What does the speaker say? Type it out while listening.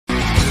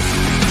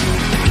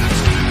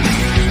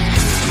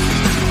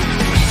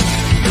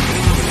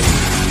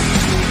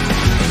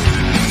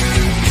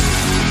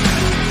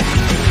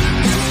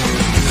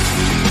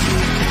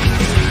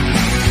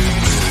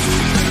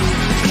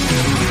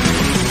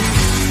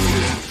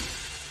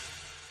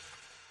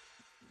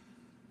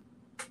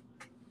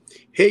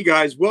Hey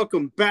guys,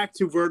 welcome back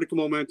to Vertical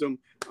Momentum.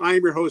 I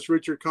am your host,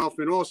 Richard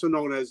Kaufman, also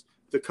known as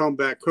the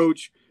Comeback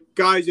Coach.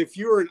 Guys, if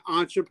you're an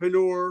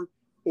entrepreneur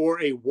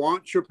or a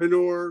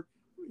wantrepreneur,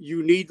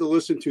 you need to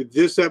listen to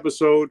this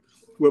episode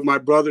with my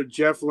brother,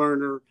 Jeff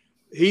Lerner.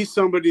 He's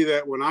somebody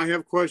that when I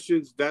have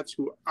questions, that's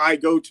who I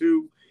go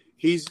to.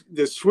 He's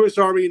the Swiss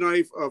Army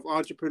knife of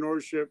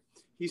entrepreneurship.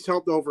 He's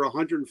helped over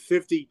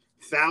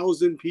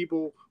 150,000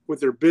 people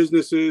with their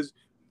businesses.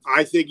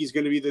 I think he's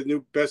going to be the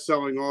new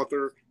best-selling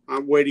author.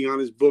 I'm waiting on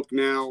his book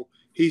now.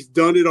 He's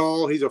done it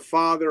all. He's a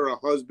father, a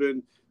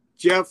husband.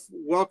 Jeff,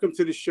 welcome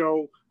to the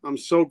show. I'm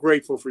so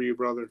grateful for you,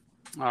 brother.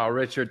 Oh,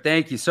 Richard,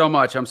 thank you so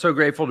much. I'm so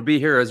grateful to be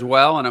here as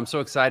well, and I'm so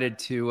excited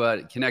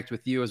to connect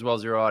with you as well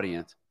as your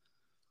audience.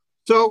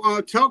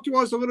 So talk to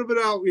us a little bit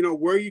about,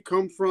 where you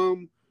come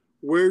from,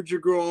 where'd you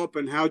grow up,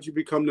 and how'd you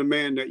become the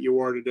man that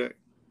you are today?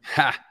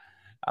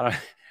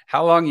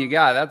 How long you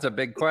got? That's a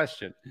big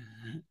question.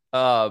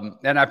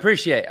 And I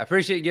appreciate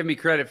you giving me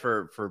credit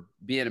for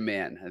being a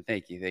man.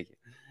 Thank you.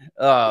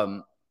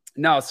 I'm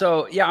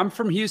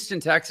from Houston,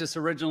 Texas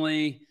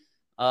originally.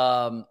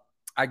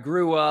 I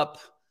grew up,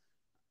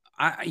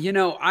 I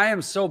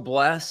am so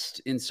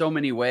blessed in so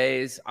many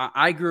ways.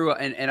 I grew up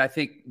and I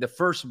think the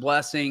first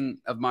blessing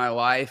of my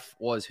life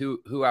was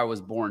who I was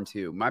born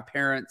to. My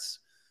parents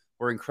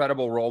were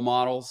incredible role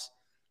models.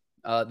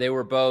 They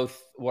were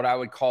both what I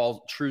would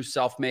call true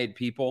self-made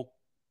people.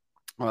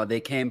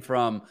 They came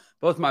from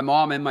both my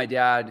mom and my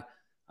dad.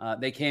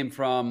 They came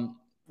from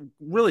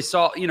really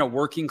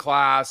working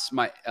class,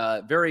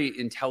 very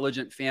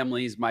intelligent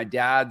families. My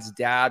dad's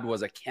dad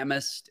was a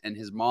chemist and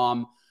his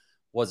mom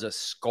was a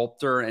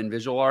sculptor and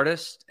visual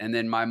artist. And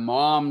then my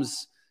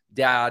mom's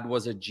dad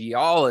was a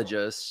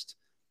geologist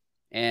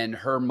and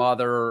her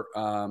mother,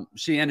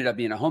 she ended up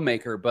being a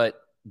homemaker, but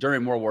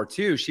during World War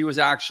II, she was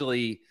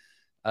actually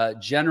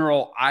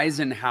General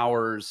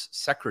Eisenhower's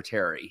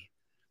secretary.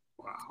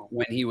 Wow.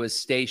 When he was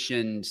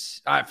stationed,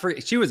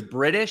 she was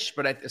British,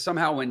 but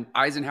somehow when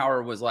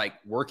Eisenhower was like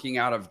working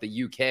out of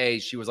the UK,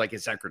 she was like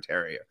his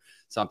secretary or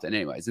something.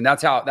 Anyways, and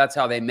that's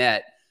how they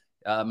met.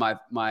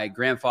 My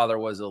grandfather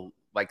was a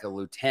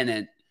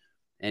lieutenant,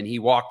 and he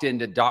walked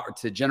into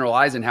to General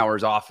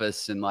Eisenhower's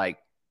office and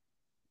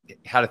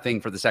had a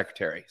thing for the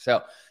secretary.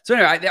 So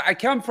anyway, I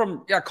come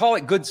from call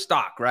it good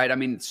stock, right? I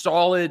mean,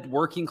 solid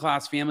working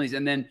class families,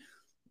 and then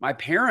my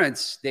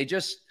parents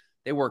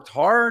they worked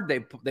hard. They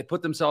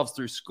put themselves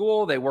through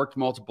school. They worked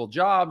multiple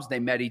jobs. They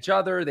met each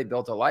other. They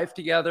built a life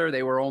together.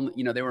 They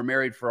were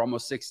married for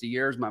almost 60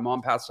 years. My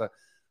mom passed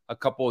a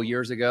couple of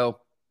years ago.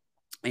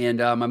 And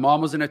my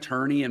mom was an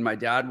attorney and my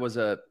dad was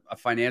a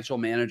financial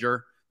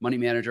manager, money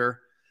manager.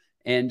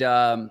 And,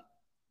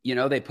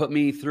 they put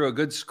me through a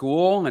good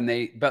school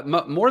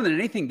but more than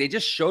anything, they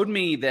just showed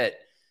me that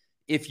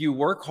if you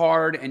work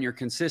hard and you're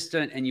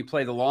consistent and you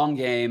play the long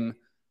game,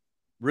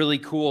 really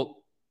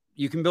cool,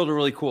 you can build a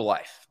really cool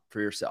life for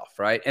yourself.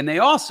 Right. And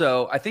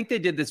I think they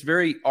did this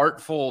very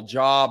artful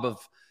job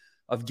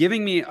of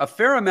giving me a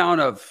fair amount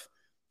of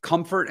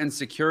comfort and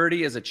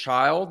security as a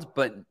child,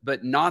 but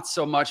not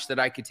so much that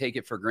I could take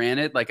it for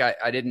granted. Like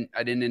I didn't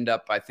end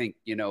up, I think,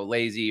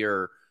 lazy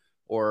or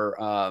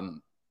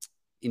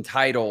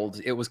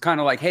entitled. It was kind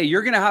of like, hey,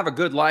 you're going to have a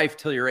good life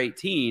till you're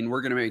 18.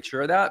 We're going to make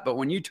sure of that. But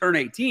when you turn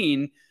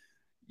 18,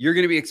 you're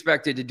going to be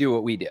expected to do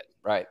what we did.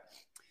 Right.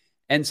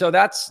 And so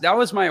that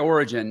was my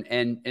origin.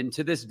 And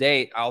to this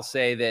date, I'll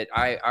say that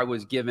I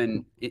was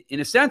given,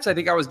 in a sense, I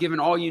think I was given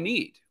all you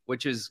need,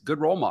 which is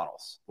good role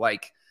models.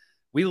 Like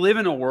we live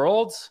in a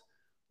world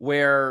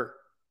where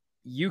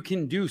you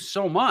can do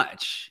so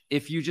much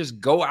if you just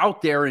go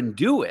out there and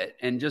do it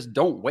and just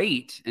don't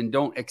wait and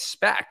don't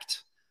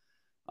expect,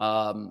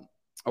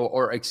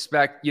 or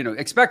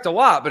expect a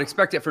lot, but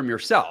expect it from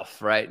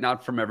yourself, right?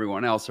 Not from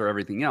everyone else or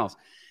everything else.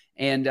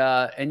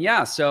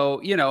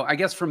 So, I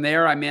guess from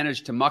there, I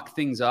managed to muck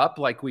things up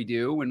like we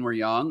do when we're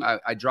young.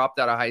 I dropped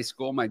out of high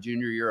school, my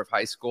junior year of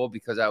high school,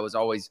 because I was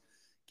always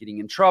getting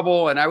in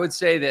trouble. And I would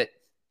say that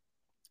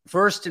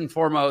first and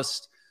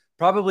foremost,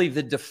 probably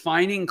the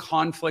defining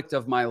conflict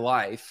of my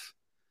life,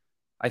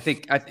 I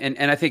think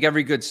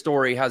every good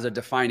story has a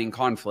defining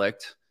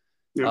conflict.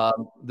 Yeah.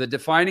 The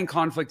defining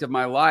conflict of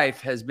my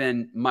life has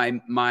been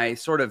my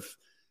sort of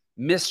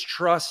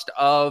mistrust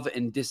of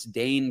and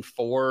disdain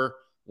for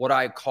what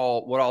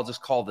I'll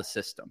just call the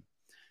system.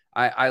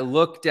 I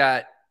looked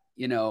at,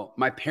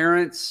 my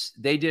parents,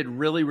 they did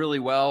really, really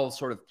well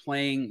sort of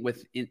playing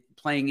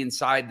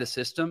inside the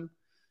system.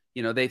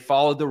 They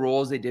followed the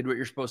rules, they did what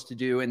you're supposed to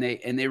do, and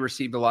they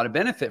received a lot of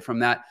benefit from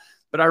that.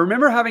 But I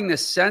remember having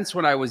this sense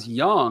when I was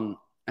young,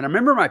 and I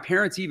remember my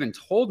parents even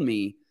told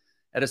me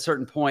at a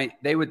certain point,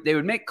 they would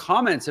make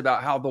comments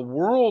about how the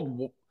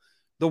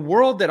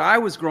world that I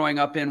was growing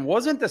up in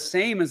wasn't the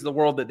same as the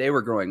world that they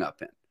were growing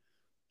up in.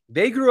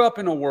 They grew up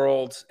in a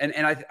world, and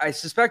I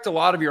suspect a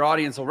lot of your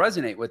audience will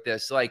resonate with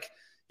this. Like,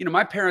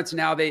 my parents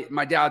now,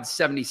 my dad's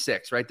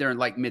 76, right? They're in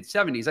like mid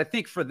 70s. I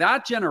think for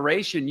that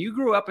generation, you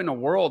grew up in a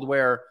world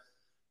where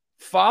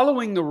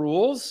following the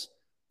rules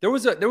there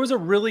was a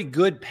really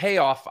good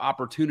payoff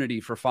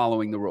opportunity for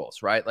following the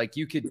rules, right? Like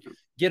you could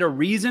get a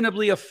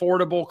reasonably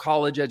affordable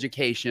college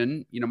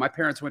education. You know, my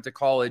parents went to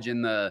college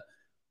in the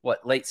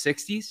late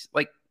 60s.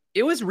 Like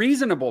it was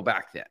reasonable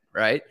back then,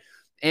 right?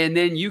 And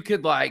then you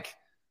could like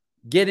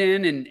get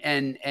in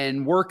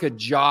and work a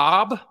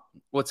job.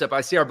 What's up?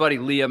 I see our buddy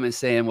Liam is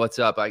saying what's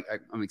up.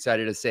 I'm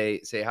excited to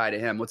say hi to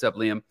him. What's up,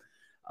 Liam?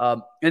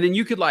 And then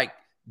you could like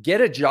get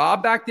a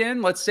job back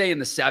then, let's say in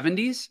the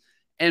 70s,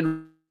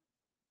 and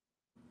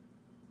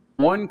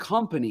one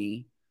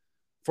company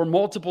for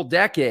multiple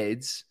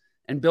decades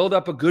and build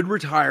up a good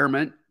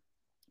retirement.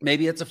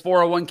 Maybe it's a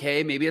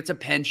 401k, maybe it's a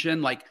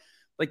pension. Like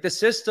the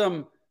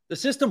system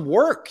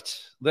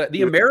worked.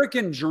 The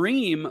American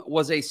dream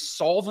was a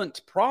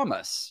solvent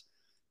promise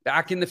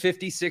back in the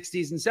 50s,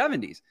 60s, and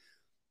 70s.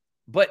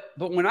 But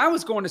when I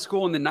was going to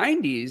school in the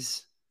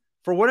 90s,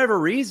 for whatever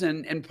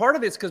reason, and part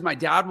of it's because my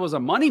dad was a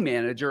money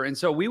manager, and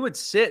so we would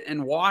sit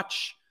and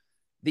watch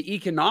the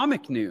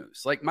economic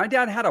news. Like my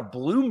dad had a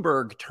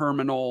Bloomberg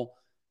terminal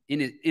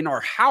in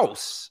our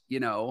house, you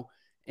know,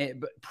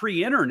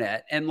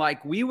 pre-internet. And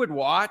like we would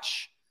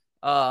watch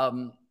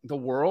the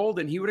world,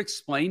 and he would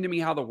explain to me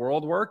how the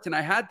world worked. And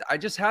I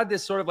just had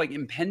this sort of like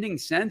impending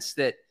sense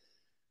that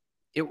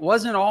it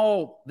wasn't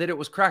all that it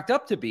was cracked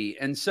up to be.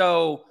 And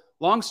so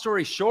long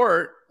story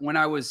short, when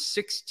I was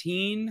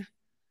 16,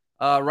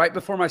 right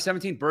before my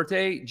 17th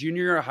birthday,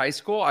 junior year of high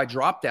school, I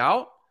dropped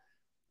out.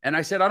 And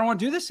I said, I don't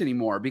want to do this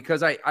anymore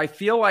because I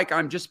feel like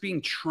I'm just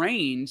being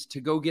trained to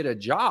go get a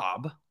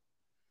job.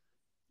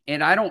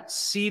 And I don't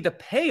see the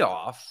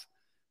payoff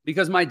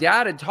because my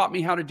dad had taught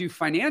me how to do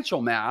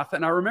financial math.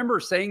 And I remember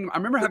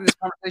having this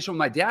conversation with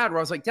my dad where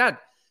I was like, Dad,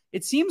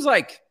 it seems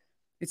like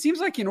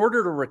in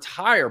order to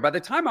retire, by the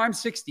time I'm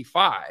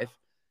 65,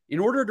 in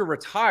order to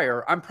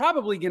retire, I'm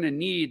probably going to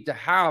need to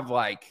have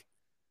like,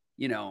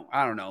 you know,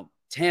 I don't know,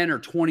 10 or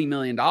 $20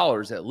 million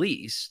at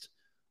least,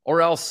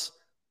 or else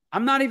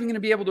I'm not even going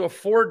to be able to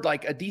afford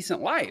like a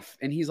decent life.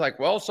 And he's like,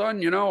 well,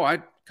 son, you know,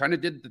 I kind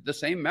of did the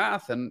same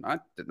math and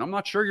I'm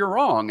not sure you're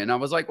wrong. And I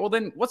was like, well,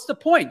 then what's the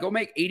point? Go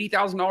make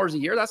 $80,000 a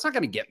year. That's not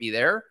going to get me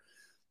there.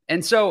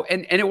 And so,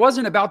 and it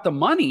wasn't about the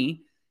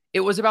money.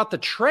 It was about the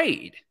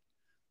trade.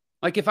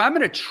 Like if I'm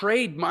going to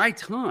trade my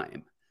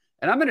time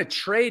and I'm going to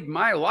trade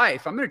my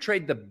life, I'm going to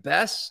trade the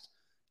best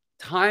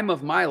time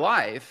of my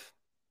life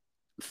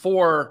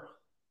for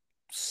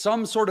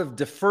some sort of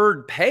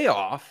deferred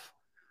payoff.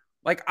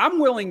 Like I'm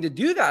willing to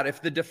do that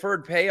if the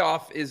deferred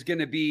payoff is going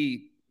to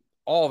be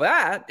all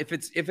that, if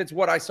it's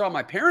what I saw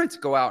my parents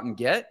go out and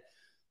get.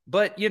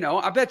 But, you know,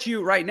 I bet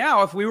you right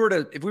now, if we were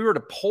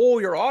to poll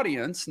your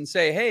audience and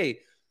say, hey,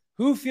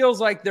 who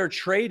feels like they're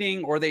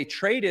trading or they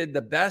traded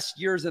the best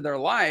years of their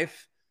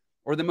life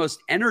or the most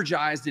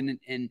energized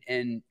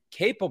and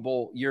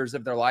capable years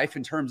of their life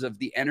in terms of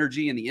the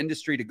energy and the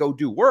industry to go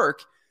do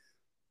work,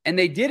 and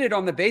they did it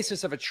on the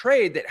basis of a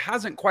trade that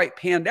hasn't quite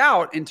panned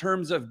out in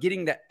terms of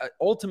getting to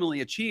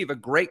ultimately achieve a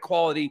great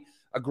quality,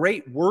 a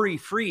great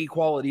worry-free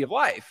quality of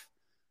life.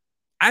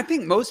 I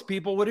think most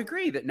people would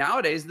agree that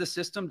nowadays the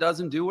system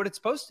doesn't do what it's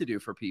supposed to do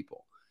for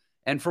people.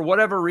 And for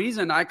whatever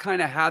reason, I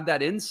kind of had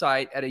that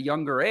insight at a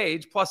younger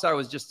age. Plus, I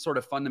was just sort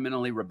of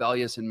fundamentally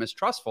rebellious and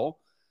mistrustful.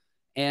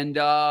 And,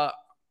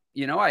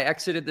 you know, I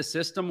exited the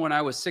system when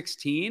I was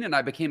 16 and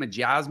I became a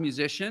jazz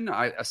musician,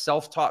 a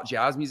self-taught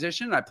jazz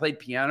musician. I played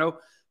piano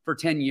for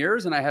 10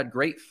 years and I had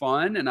great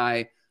fun. And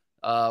I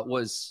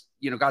was,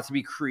 you know, got to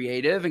be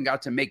creative and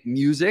got to make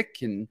music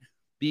and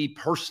be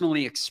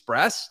personally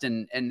expressed.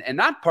 And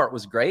that part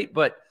was great,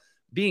 but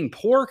being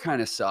poor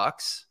kind of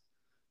sucks.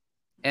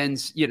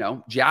 And, you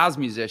know, jazz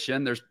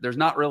musician, there's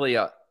not really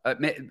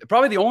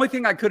probably the only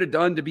thing I could have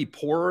done to be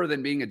poorer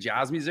than being a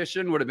jazz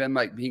musician would have been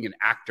like being an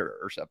actor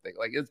or something.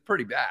 Like it's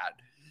pretty bad.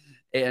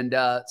 And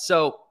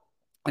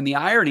and the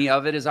irony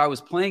of it is I was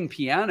playing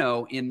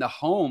piano in the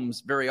homes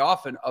very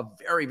often of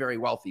very, very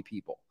wealthy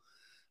people.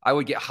 I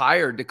would get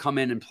hired to come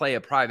in and play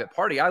a private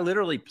party. I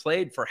literally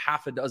played for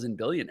half a dozen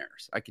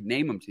billionaires. I could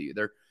name them to you.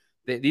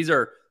 These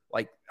are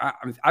like,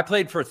 I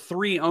played for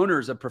 3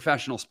 owners of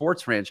professional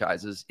sports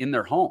franchises in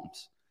their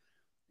homes.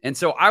 And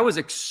so I was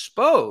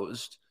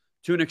exposed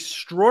to an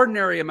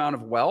extraordinary amount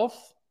of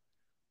wealth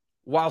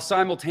while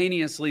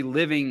simultaneously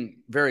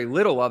living very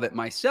little of it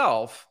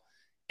myself.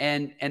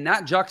 And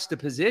that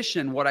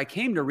juxtaposition, what I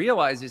came to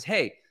realize is,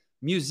 hey,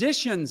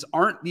 musicians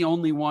aren't the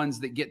only ones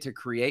that get to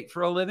create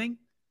for a living.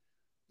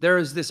 There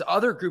is this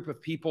other group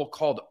of people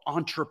called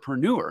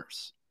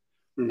entrepreneurs.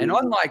 Mm-hmm. And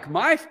unlike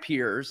my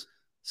peers,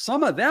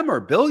 some of them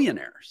are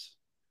billionaires.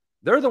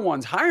 They're the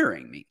ones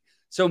hiring me.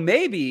 So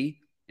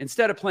maybe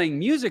instead of playing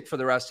music for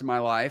the rest of my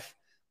life,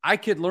 I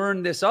could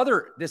learn this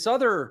other,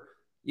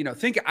 you know,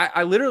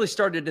 I literally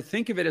started to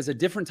think of it as a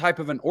different type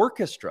of an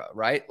orchestra,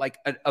 right? Like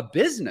a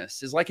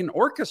business is like an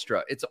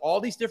orchestra. It's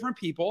all these different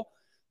people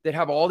that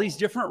have all these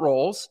different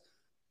roles.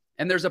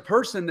 And there's a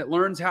person that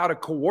learns how to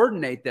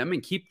coordinate them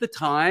and keep the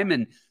time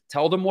and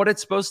tell them what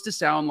it's supposed to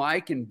sound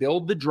like and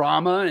build the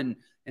drama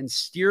and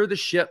steer the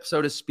ship,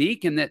 so to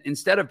speak. And that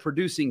instead of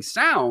producing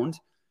sound,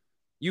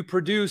 you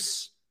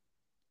produce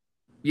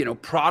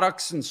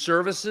products and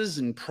services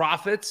and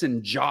profits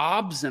and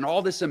jobs and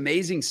all this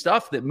amazing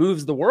stuff that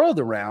moves the world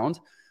around.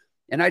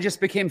 And I just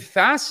became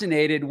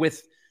fascinated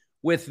with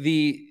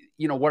the,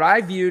 what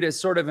I viewed as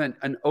sort of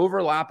an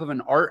overlap of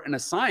an art and a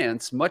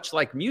science, much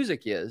like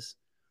music is.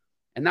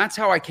 And that's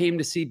how I came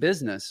to see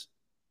business.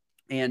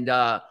 And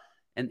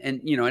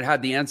it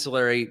had the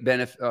ancillary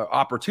benefit,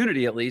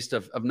 opportunity, at least,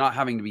 of not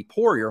having to be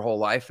poor your whole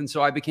life. And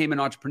so I became an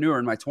entrepreneur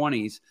in my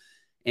 20s.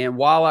 And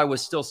while I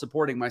was still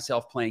supporting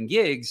myself playing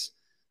gigs,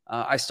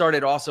 I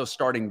started also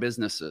starting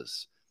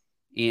businesses.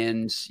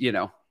 And,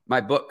 my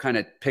book kind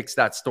of picks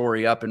that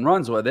story up and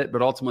runs with it.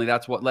 But ultimately,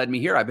 that's what led me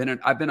here. I've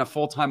been a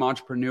full-time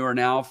entrepreneur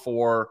now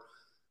for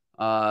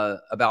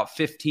about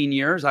 15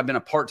 years. I've been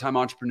a part-time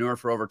entrepreneur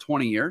for over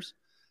 20 years.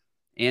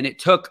 And it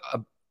took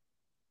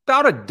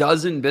about a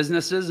dozen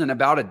businesses and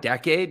about a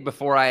decade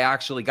before I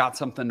actually got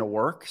something to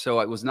work. So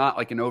it was not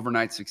like an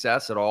overnight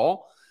success at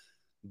all.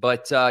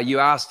 But you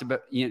asked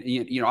about,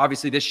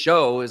 obviously this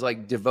show is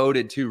like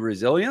devoted to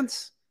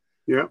resilience.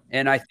 Yeah.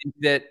 And I think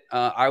that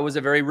I was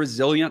a very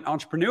resilient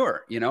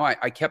entrepreneur.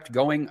 I kept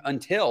going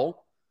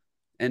until,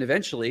 and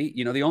eventually,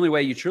 the only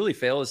way you truly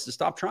fail is to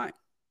stop trying.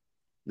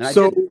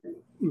 So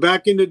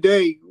back in the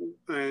day,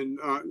 and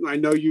I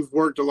know you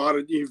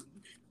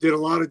did a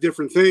lot of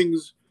different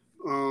things.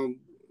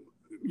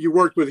 You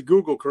worked with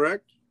Google,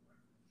 correct?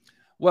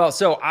 Well,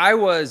 so I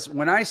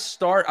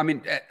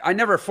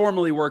never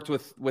formally worked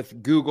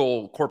with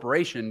Google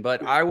Corporation,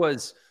 but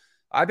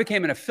I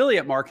became an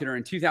affiliate marketer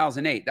in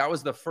 2008. That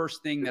was the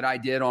first thing that I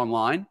did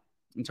online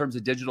in terms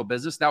of digital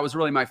business. That was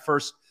really my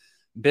first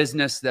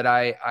business that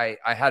I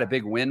had a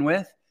big win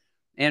with.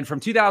 And from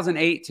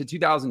 2008 to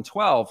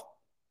 2012,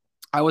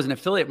 I was an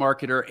affiliate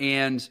marketer.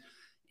 And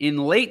in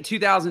late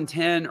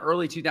 2010,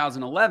 early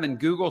 2011,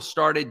 Google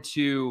started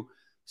to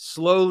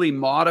slowly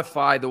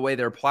modify the way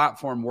their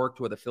platform worked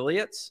with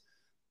affiliates.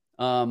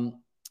 And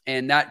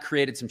that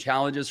created some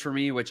challenges for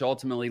me, which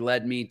ultimately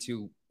led me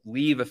to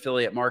leave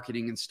affiliate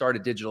marketing and start a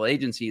digital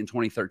agency in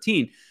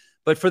 2013.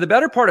 But for the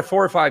better part of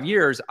 4 or 5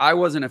 years, I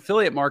was an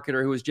affiliate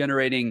marketer who was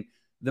generating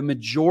the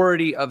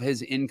majority of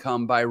his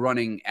income by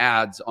running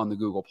ads on the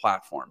Google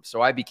platform. So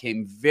I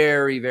became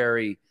very,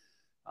 very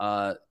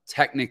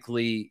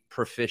technically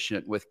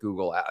proficient with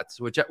Google Ads,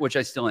 which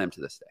I still am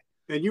to this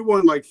day. And you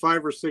won like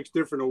 5 or 6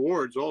 different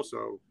awards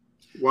also.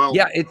 Wow.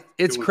 Yeah,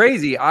 it's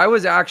crazy. I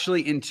was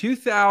actually in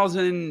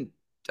 2000,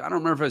 I don't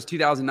remember if it was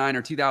 2009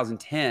 or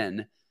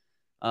 2010.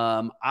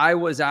 I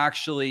was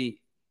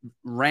actually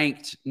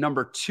ranked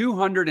number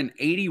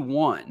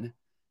 281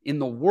 in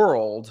the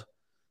world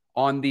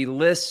on the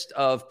list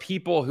of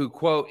people who,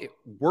 quote,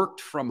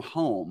 worked from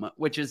home,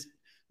 which is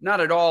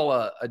not at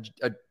all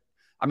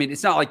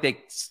it's not like they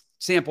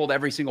sampled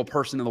every single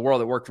person in the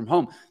world that worked from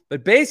home,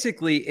 but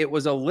basically it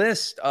was a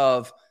list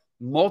of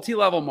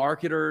multi-level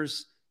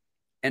marketers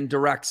and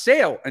direct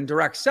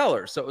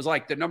sellers. So it was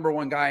like the number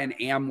one guy in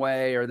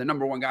Amway or the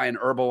number one guy in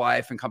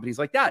Herbalife and companies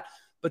like that.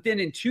 But then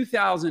in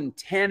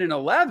 2010 and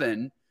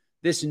 11,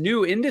 this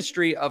new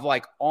industry of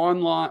like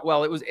online,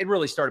 well, it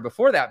really started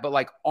before that, but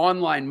like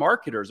online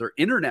marketers or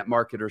internet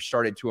marketers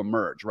started to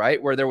emerge,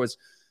 right? Where there was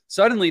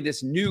suddenly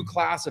this new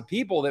class of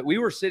people that we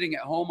were sitting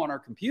at home on our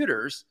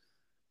computers,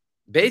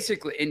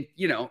 basically, and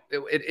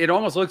it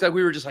almost looked like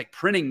we were just like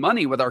printing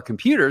money with our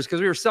computers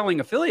because we were selling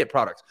affiliate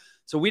products.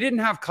 So we didn't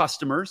have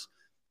customers.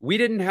 We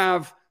didn't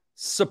have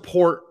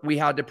support we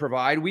had to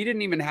provide. We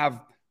didn't even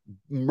have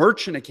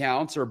merchant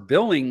accounts or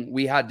billing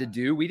we had to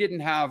do. We didn't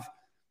have,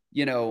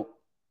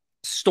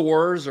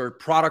 stores or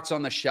products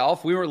on the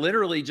shelf. We were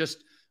literally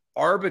just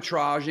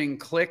arbitraging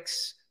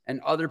clicks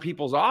and other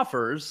people's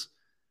offers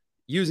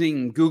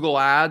using Google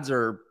Ads,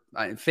 or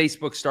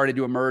Facebook started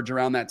to emerge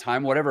around that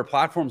time, whatever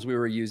platforms we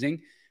were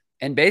using.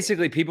 And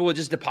basically people would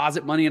just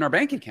deposit money in our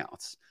bank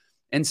accounts.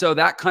 And so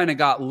that kind of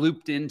got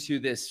looped into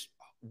this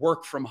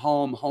work from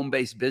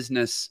home-based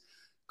business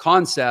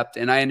concept.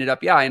 And I ended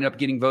up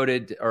getting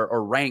voted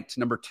or ranked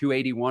number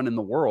 281 in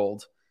the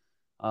world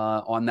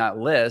on that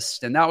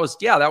list. And that was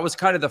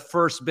kind of the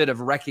first bit of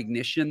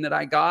recognition that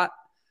I got,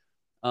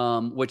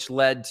 which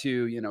led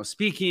to,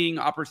 speaking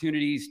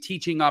opportunities,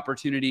 teaching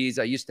opportunities.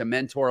 I used to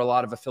mentor a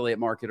lot of affiliate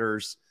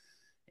marketers.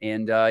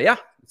 And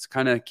it's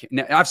kind of,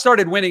 I've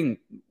started winning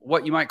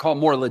what you might call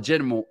more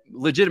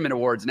legitimate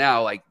awards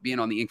now, like being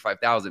on the Inc.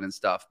 5000 and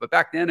stuff. But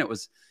back then it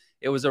was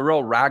a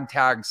real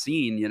ragtag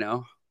scene,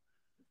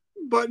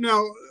 But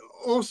now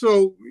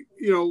also,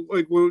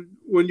 like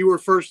when you were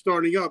first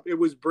starting up, it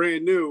was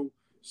brand new.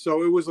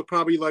 So it was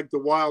probably like the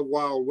wild,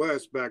 wild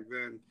west back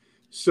then.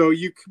 So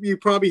you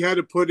probably had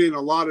to put in a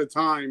lot of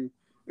time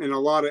and a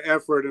lot of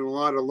effort and a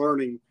lot of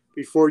learning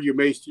before you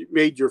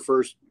made your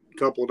first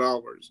couple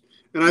dollars.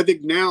 And I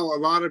think now a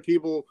lot of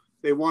people,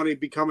 they want to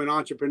become an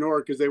entrepreneur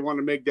because they want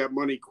to make that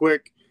money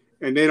quick,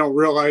 and they don't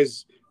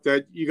realize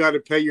that you got to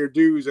pay your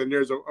dues and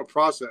there's a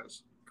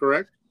process,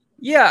 correct?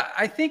 Yeah,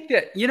 I think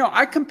that,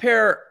 I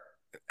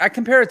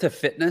compare it to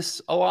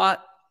fitness a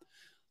lot.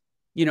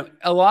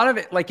 A lot of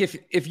it, like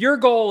if your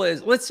goal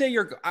is, let's say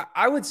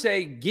I would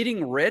say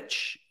getting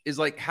rich is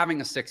like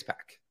having a six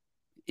pack.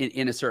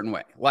 in a certain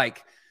way.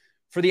 Like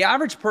for the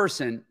average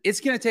person, it's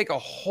going to take a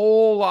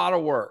whole lot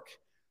of work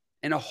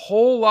and a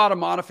whole lot of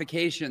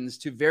modifications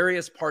to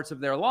various parts of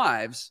their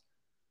lives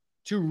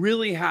to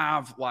really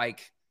have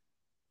like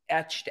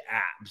etched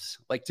abs,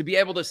 like to be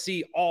able to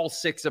see all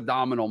 6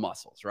 abdominal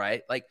muscles,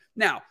 right? Like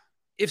now,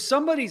 if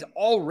somebody's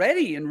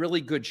already in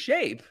really good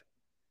shape,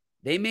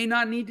 they may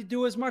not need to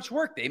do as much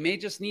work. They may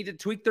just need to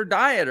tweak their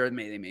diet, or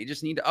they may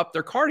just need to up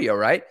their cardio,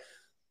 right?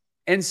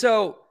 And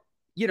so,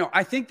 you know,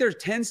 I think there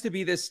tends to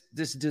be this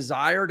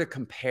desire to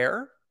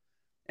compare.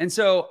 And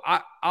so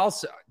I'll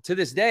to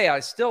this day, I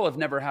still have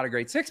never had a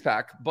great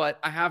 6-pack, but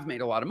I have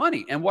made a lot of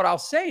money. And what I'll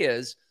say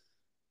is,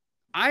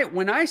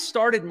 when I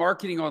started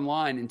marketing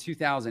online in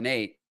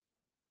 2008,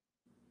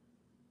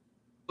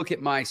 look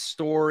at my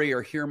story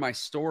or hear my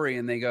story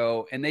and they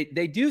go, and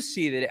they do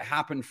see that it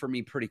happened for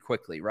me pretty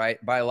quickly,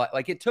 right? By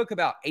like it took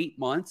about 8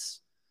 months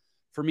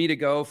for me to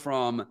go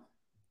from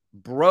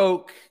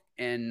broke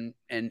and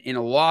in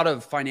a lot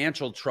of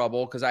financial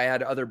trouble because I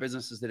had other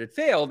businesses that had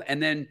failed.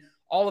 And then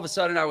all of a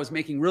sudden I was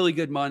making really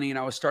good money and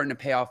I was starting to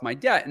pay off my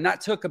debt. And that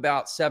took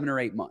about 7 or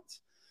 8 months.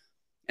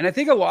 And I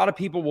think a lot of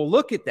people will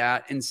look at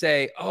that and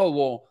say,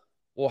 oh,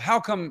 well, how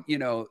come, you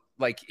know,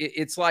 like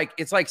it's like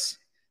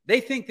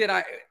they think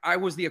that I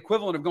was the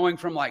equivalent of going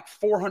from like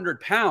 400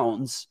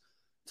 pounds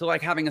to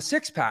like having a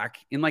 6-pack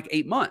in like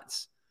 8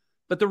 months.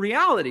 But the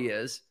reality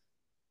is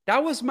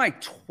that was my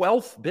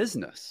 12th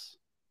business.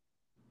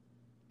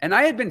 And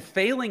I had been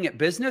failing at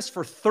business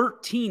for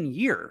 13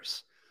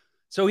 years.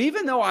 So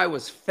even though I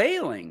was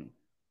failing,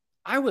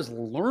 I was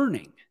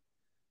learning.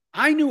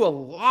 I knew a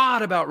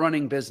lot about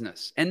running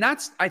business. And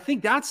I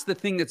think that's the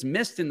thing that's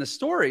missed in the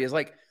story is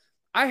like,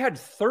 I had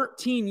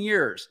 13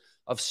 years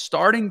of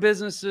starting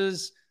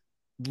businesses,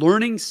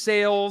 learning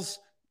sales,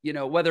 you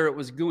know, whether it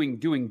was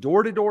doing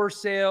door-to-door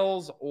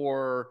sales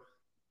or,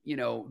 you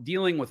know,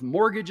 dealing with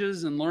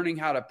mortgages and learning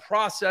how to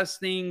process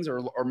things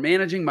or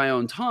managing my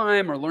own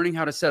time or learning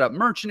how to set up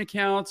merchant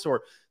accounts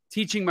or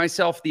teaching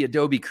myself the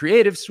Adobe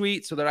Creative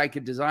Suite so that I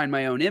could design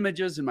my own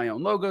images and my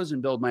own logos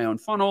and build my own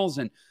funnels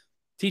and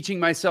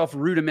teaching myself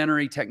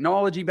rudimentary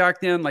technology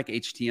back then, like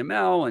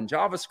HTML and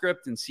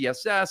JavaScript and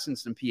CSS and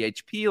some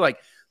PHP. Like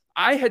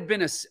I had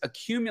been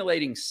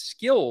accumulating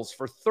skills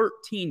for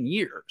 13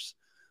 years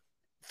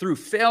through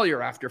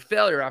failure after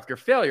failure after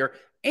failure.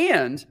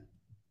 And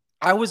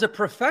I was a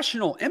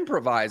professional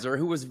improviser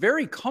who was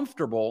very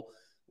comfortable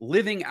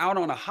living out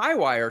on a high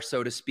wire,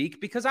 so to speak,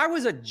 because I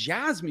was a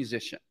jazz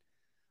musician.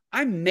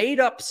 I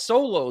made up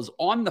solos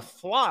on the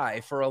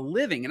fly for a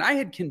living, and I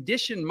had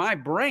conditioned my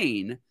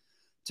brain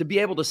to be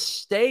able to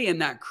stay in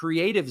that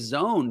creative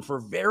zone for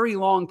very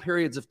long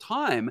periods of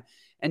time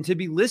and to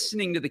be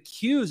listening to the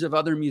cues of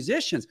other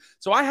musicians.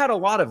 So I had a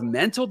lot of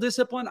mental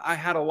discipline. I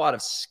had a lot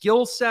of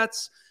skill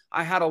sets.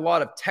 I had a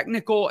lot of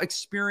technical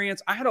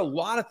experience. I had a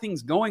lot of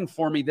things going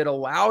for me that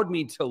allowed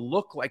me to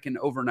look like an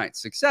overnight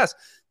success.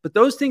 But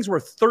those things were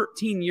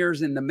 13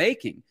 years in the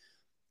making.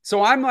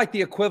 So I'm like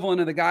the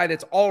equivalent of the guy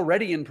that's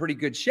already in pretty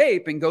good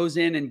shape and goes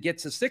in and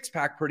gets a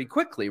 6-pack pretty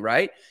quickly,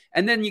 right?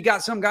 And then you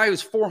got some guy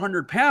who's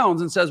 400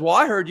 pounds and says, well,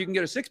 I heard you can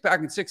get a 6-pack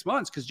in 6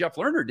 months because Jeff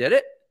Lerner did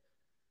it.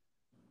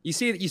 You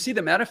see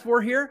the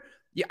metaphor here?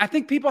 Yeah, I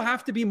think people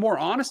have to be more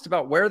honest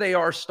about where they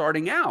are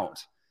starting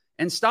out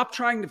and stop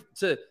trying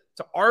to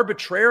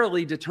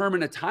arbitrarily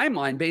determine a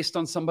timeline based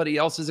on somebody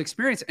else's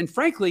experience. And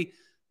frankly,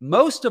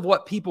 most of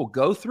what people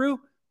go through,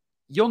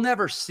 you'll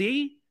never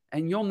see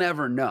and you'll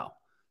never know.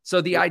 So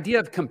the idea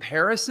of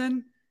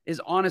comparison is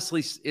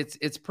honestly,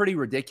 it's pretty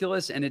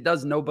ridiculous and it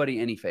does nobody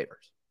any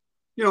favors.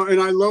 You know,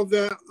 and I love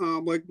that.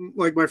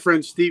 Like my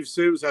friend Steve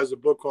Sims has a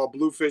book called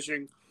Blue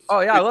Fishing. Oh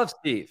yeah, I love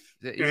Steve.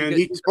 He's and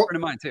he's a friend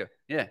of mine too.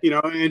 Yeah. You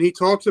know, and he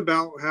talks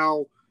about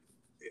how,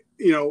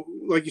 you know,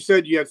 like you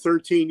said, you had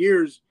 13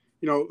 years.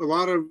 You know, a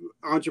lot of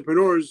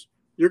entrepreneurs,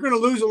 you're going to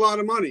lose a lot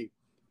of money,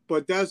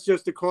 but that's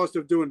just the cost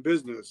of doing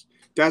business.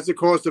 That's the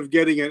cost of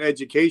getting an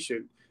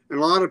education. And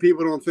a lot of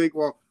people don't think,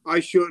 well, I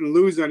shouldn't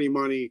lose any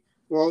money.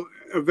 Well,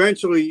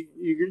 eventually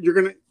you're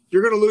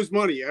gonna lose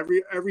money.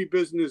 Every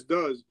business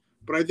does.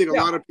 But I think a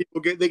lot of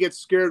people get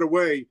scared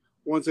away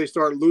once they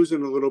start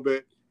losing a little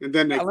bit, and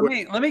then they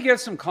quit. Let me give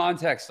some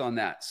context on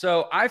that.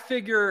 So I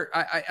figure,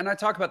 I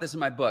talk about this in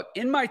my book.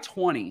 In my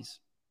 20s,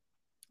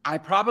 I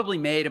probably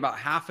made about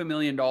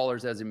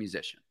 $500,000 as a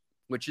musician,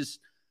 which is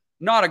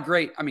not a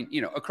great. I mean,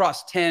 you know,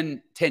 across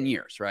 10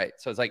 years, right?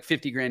 So it's like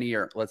 50 grand a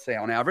year, let's say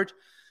on average.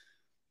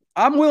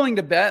 I'm willing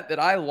to bet that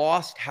I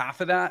lost half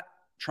of that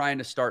trying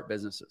to start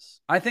businesses.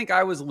 I think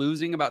I was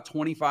losing about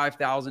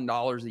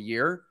 $25,000 a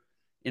year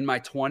in my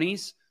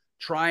 20s,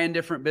 trying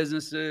different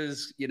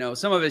businesses. You know,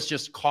 some of it's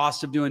just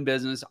cost of doing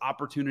business,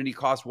 opportunity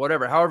cost,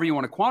 whatever, however you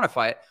want to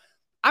quantify it.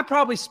 I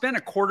probably spent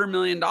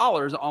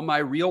 $250,000 on my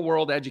real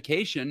world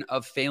education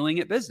of failing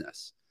at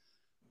business.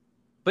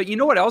 But you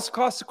know what else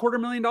costs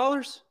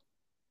 $250,000?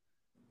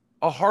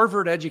 A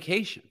Harvard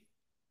education.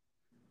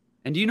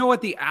 And do you know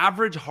what the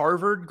average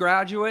Harvard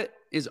graduate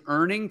is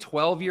earning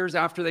 12 years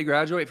after they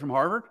graduate from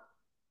Harvard?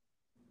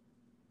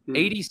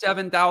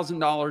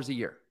 $87,000 a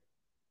year.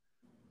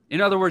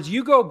 In other words,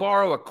 you go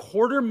borrow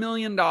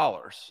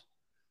 $250,000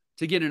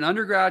 to get an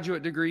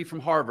undergraduate degree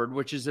from Harvard,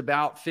 which is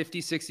about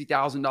 $50,000,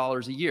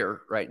 $60,000 a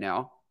year right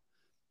now.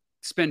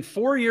 Spend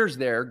 4 years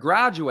there,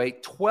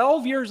 graduate.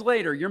 12 years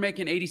later, you're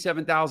making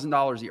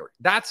 $87,000 a year.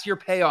 That's your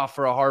payoff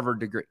for a Harvard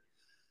degree.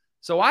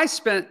 So I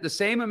spent the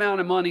same amount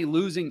of money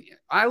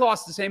I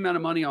lost the same amount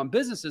of money on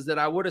businesses that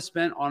I would have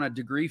spent on a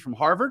degree from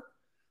Harvard.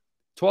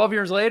 12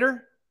 years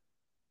later,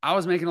 I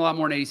was making a lot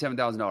more than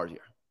 $87,000 a year.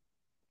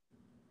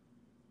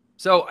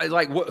 So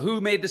like, who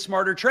made the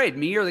smarter trade,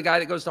 me or the guy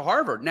that goes to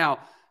Harvard? Now,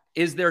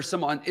 is there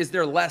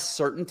less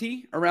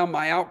certainty around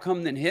my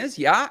outcome than his?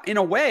 Yeah, in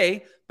a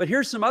way, but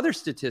here's some other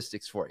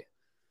statistics for you.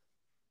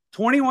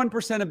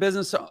 21% of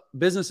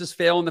businesses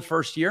fail in the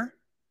first year.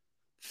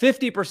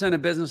 50%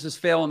 of businesses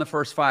fail in the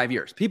first 5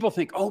 years. People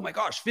think, oh my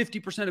gosh,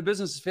 50% of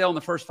businesses fail in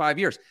the first 5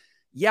 years.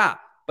 Yeah,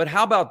 but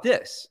how about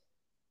this?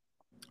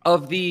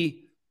 Of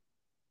the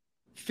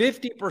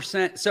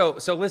 50%, so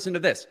listen to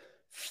this.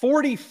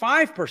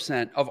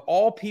 45% of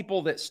all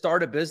people that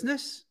start a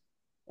business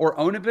or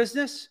own a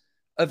business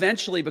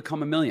eventually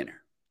become a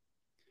millionaire.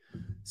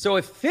 So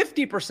if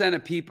 50%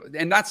 of people,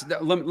 and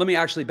let me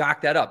actually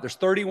back that up. There's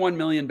 31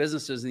 million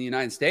businesses in the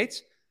United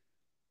States,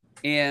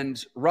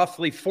 and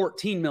roughly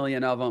 14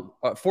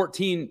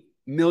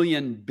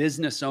 million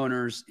business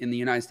owners in the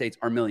United States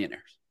are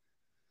millionaires.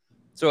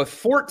 So if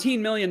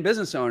 14 million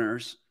business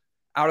owners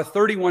out of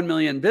 31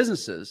 million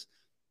businesses,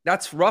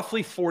 that's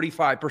roughly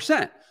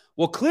 45%.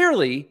 Well,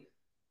 clearly,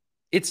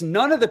 it's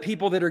none of the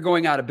people that are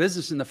going out of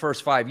business in the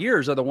first 5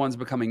 years are the ones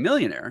becoming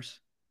millionaires.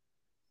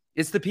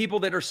 It's the people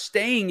that are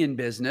staying in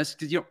business,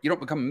 because you don't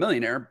become a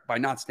millionaire by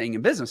not staying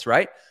in business,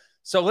 right?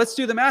 So let's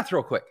do the math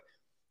real quick.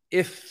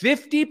 If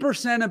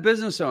 50% of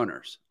business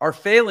owners are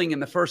failing in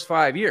the first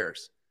 5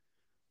 years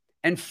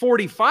and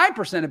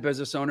 45% of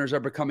business owners are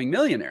becoming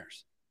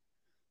millionaires,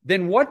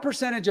 then what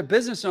percentage of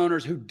business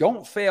owners who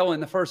don't fail in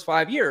the first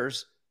 5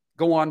 years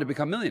go on to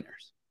become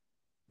millionaires?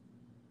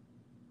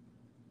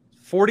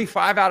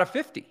 45 out of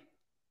 50,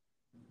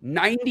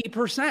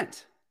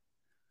 90%.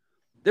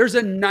 There's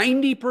a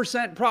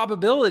 90%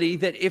 probability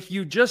that if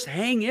you just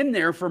hang in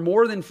there for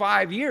more than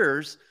 5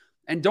 years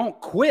and don't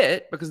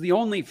quit, because the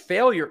only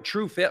failure,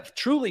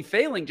 truly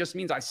failing just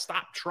means I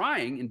stopped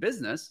trying in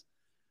business.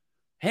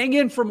 Hang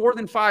in for more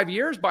than 5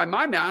 years, by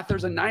my math,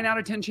 there's a 9 out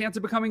of 10 chance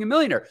of becoming a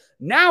millionaire.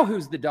 Now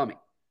who's the dummy?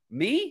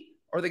 Me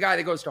or the guy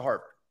that goes to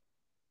Harvard?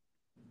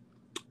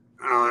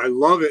 I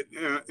love it.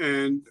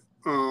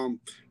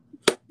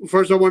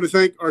 First, I want to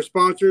thank our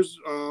sponsors,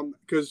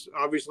 because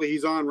obviously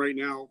he's on right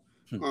now.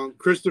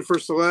 Christopher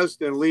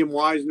Celeste and Liam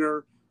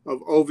Weisner of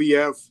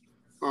OVF.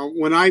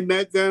 When I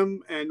met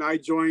them and I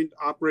joined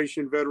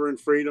Operation Veteran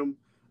Freedom,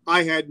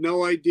 I had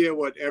no idea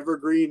what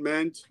evergreen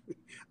meant.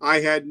 I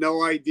had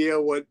no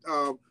idea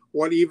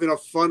what even a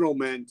funnel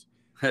meant.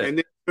 And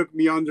they took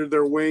me under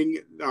their wing.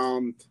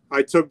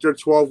 I took their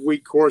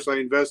 12-week course. I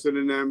invested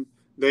in them.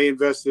 They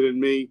invested in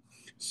me.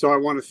 So I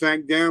want to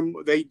thank them.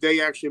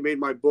 They actually made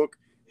my book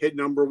hit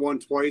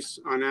 #1 twice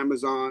on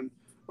Amazon.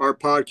 Our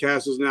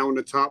podcast is now in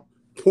the top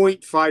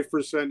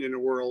 0.5% in the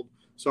world.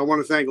 So I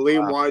want to thank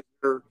Liam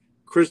Weisner,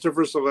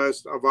 Christopher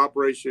Celeste of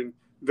Operation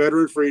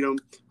Veteran Freedom.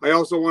 I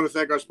also want to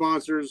thank our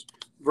sponsors,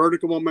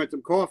 Vertical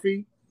Momentum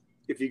Coffee.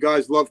 If you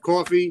guys love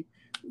coffee,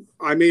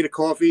 I made a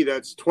coffee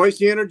that's twice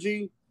the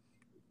energy,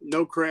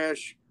 no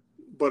crash,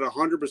 but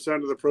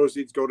 100% of the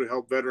proceeds go to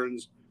help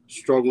veterans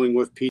struggling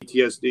with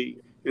PTSD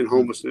and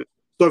homelessness.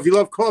 So if you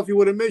love coffee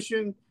with a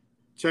mission,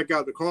 check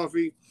out the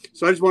coffee.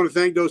 So I just want to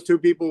thank those two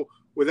people.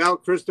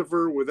 Without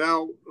Christopher,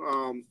 without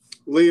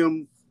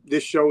Liam,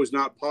 this show is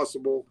not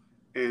possible,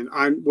 and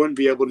I wouldn't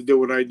be able to do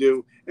what I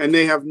do. And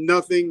they have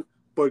nothing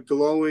but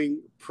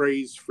glowing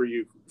praise for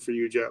you,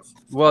 Jeff.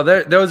 Well,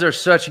 those are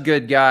such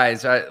good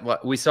guys.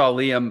 We saw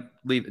Liam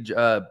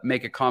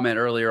make a comment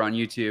earlier on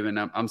YouTube,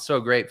 and I'm so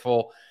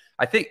grateful.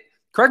 I think,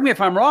 correct me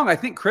if I'm wrong, I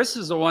think Chris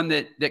is the one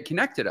that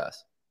connected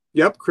us.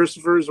 Yep,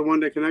 Christopher is the one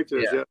that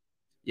connected us. Yep.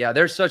 Yeah,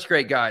 they're such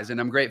great guys, and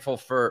I'm grateful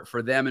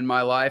for them in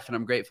my life, and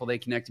I'm grateful they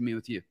connected me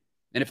with you.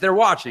 And if they're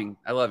watching,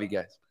 I love you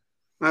guys.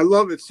 I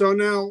love it. So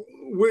now,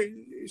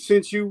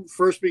 since you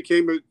first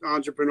became an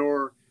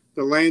entrepreneur,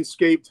 the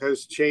landscape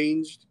has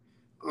changed.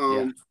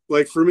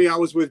 Like for me, I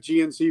was with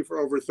GNC for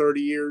over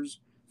 30 years.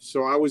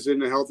 So I was in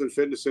the health and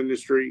fitness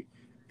industry,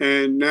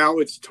 and now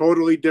it's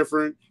totally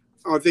different.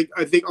 I think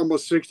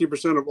almost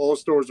 60% of all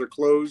stores are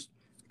closed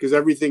because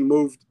everything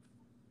moved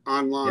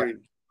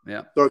online.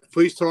 Yeah. So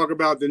please talk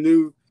about the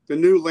new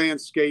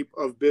landscape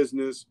of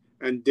business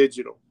and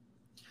digital.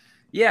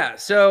 Yeah.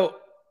 So,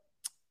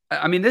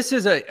 I mean, this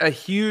is a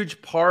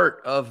huge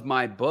part of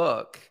my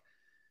book.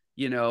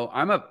 You know,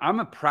 I'm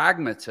a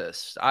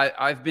pragmatist.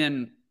 I've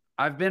been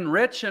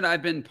rich and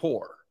I've been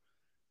poor,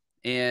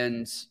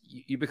 and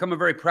you become a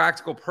very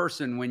practical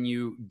person when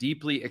you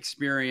deeply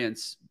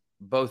experience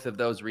both of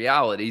those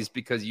realities,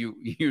 because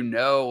you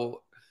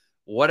know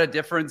what a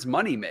difference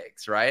money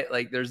makes, right?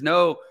 Like there's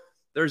no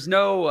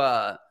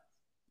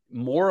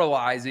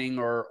moralizing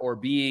or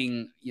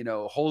being,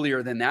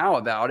 holier than thou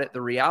about it.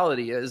 The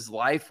reality is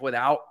life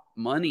without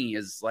money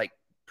is like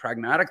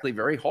pragmatically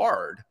very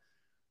hard.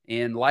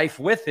 And life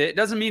with it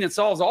doesn't mean it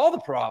solves all the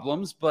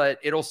problems, but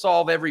it'll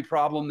solve every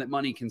problem that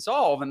money can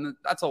solve. And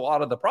that's a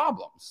lot of the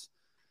problems.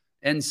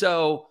 And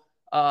so,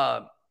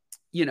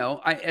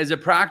 as a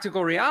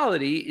practical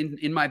reality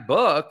in my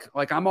book,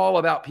 like I'm all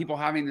about people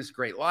having this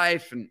great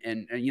life.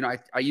 And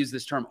I use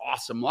this term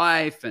awesome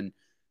life and,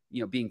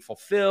 being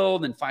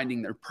fulfilled and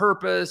finding their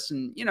purpose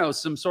and,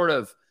 some sort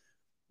of,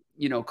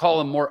 call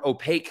them more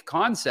opaque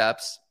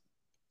concepts.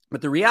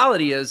 But the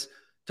reality is,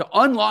 to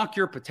unlock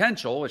your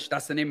potential, which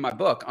that's the name of my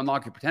book,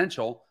 Unlock Your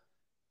Potential,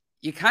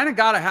 you kind of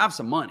got to have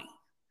some money.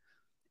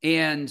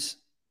 And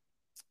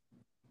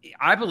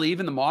I believe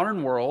in the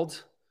modern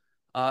world,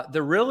 in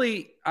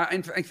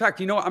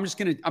fact, I'm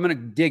going to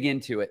dig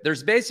into it.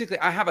 There's basically,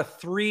 I have a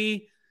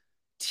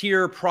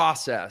 3-tier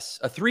process,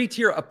 a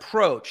 3-tier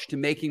approach to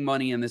making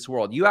money in this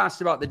world. You asked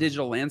about the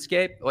digital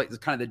landscape, like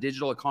kind of the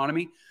digital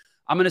economy.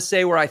 I'm going to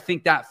say where I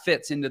think that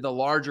fits into the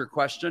larger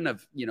question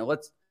of,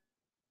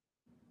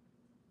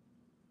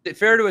 is it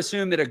fair to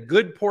assume that a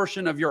good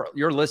portion of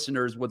your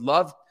listeners would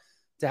love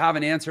to have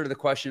an answer to the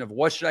question of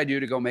what should I do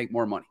to go make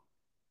more money?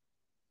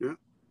 Yeah.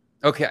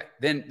 Okay.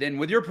 Then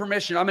with your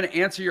permission, I'm going to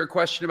answer your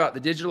question about the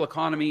digital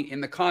economy in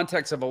the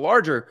context of a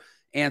larger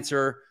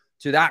answer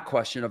to that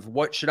question of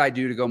what should I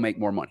do to go make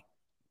more money?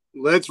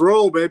 Let's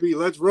roll, baby.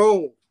 Let's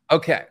roll.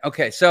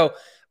 Okay. So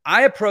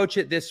I approach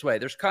it this way.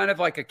 There's kind of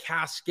like a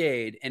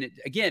cascade. And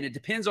it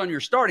depends on your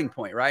starting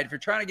point, right? If you're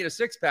trying to get a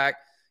 6-pack,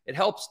 it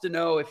helps to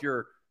know if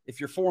you're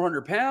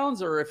 400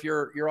 pounds or if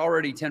you're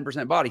already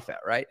 10% body fat,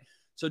 right?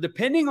 So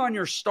depending on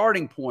your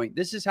starting point,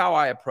 this is how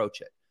I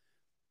approach it.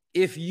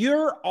 If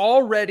you're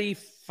already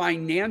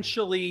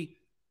financially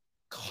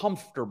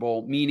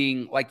comfortable,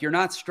 meaning like you're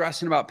not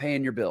stressing about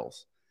paying your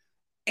bills,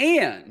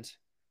 and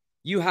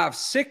you have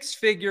 6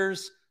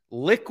 figures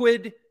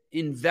liquid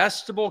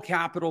investable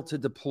capital to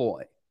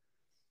deploy,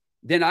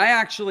 then I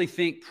actually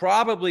think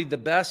probably the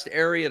best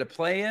area to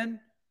play in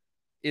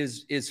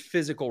is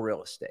physical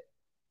real estate.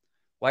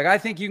 Like, I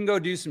think you can go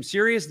do some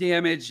serious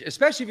damage,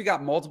 especially if you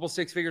got multiple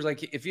 6 figures.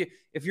 Like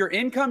if your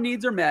income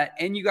needs are met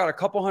and you got a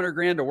couple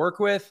 $100,000 to work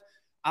with,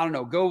 I don't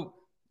know,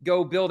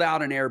 go build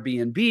out an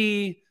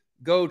Airbnb,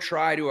 go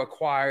try to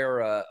acquire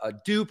a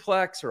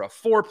duplex or a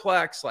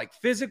fourplex. Like,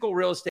 physical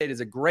real estate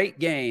is a great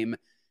game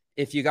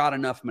if you got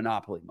enough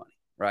monopoly money,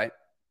 right?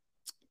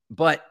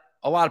 But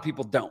a lot of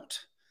people don't.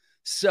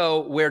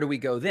 So where do we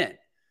go then?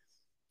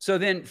 So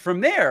then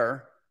from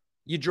there,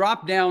 you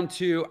drop down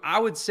to, I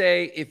would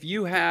say, if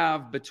you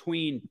have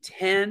between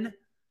 10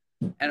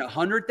 and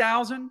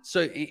 100,000.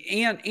 So,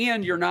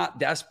 and you're not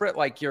desperate,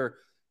 like you're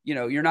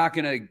not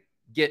going to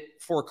get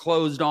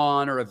foreclosed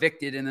on or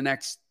evicted in the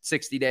next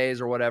 60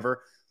 days or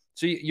whatever.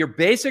 So your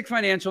basic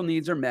financial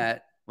needs are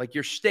met, like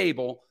you're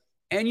stable,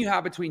 and you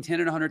have between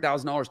 10 and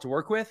 $100,000 to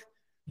work with.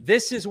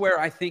 This is where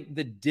I think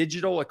the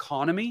digital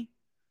economy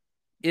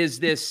is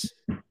this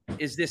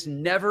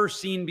never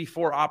seen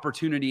before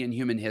opportunity in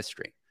human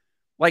history.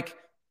 Like,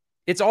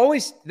 it's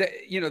always,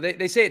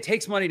 they say it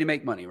takes money to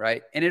make money,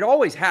 right? And it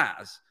always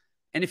has.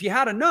 And if you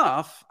had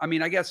enough, I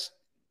mean, I guess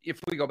if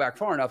we go back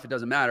far enough, it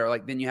doesn't matter.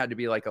 Like, then you had to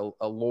be like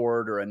a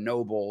lord or a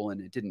noble, and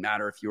it didn't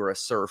matter if you were a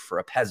serf or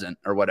a peasant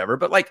or whatever.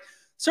 But like,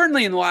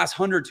 certainly in the last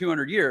 100,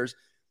 200 years,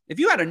 if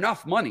you had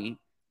enough money,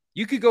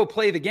 you could go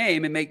play the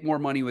game and make more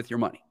money with your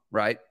money,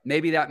 right?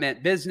 Maybe that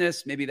meant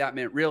business. Maybe that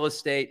meant real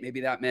estate.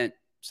 Maybe that meant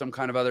some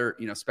kind of other,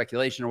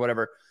 speculation or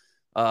whatever.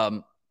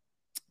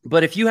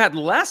 But if you had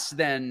less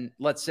than,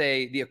 let's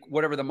say,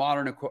 whatever the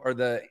modern or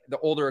the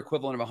older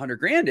equivalent of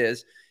 $100,000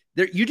 is,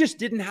 you just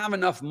didn't have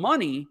enough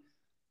money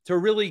to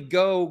really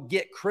go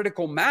get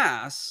critical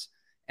mass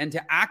and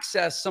to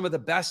access some of the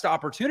best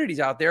opportunities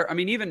out there. I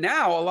mean, even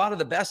now, a lot of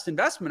the best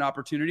investment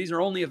opportunities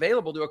are only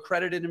available to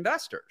accredited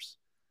investors.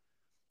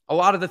 A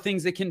lot of the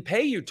things that can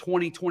pay you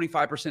 20,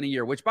 25% a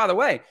year, which, by the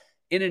way,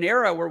 in an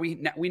era where we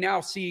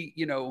now see,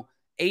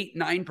 8,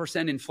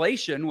 9%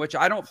 inflation, which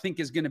I don't think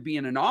is going to be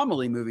an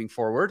anomaly moving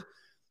forward.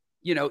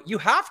 You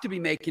have to be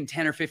making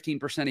 10 or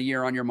 15% a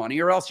year on your money,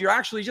 or else you're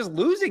actually just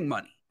losing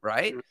money,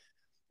 right?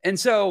 And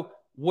so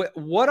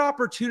what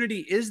opportunity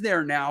is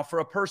there now for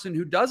a person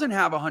who doesn't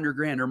have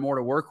 $100,000 or more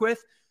to work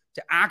with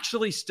to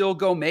actually still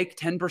go make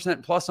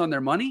 10% plus on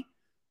their money?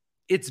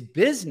 It's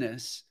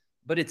business,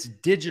 but it's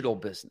digital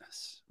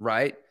business,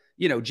 right?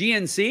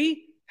 GNC,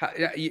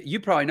 you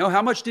probably know,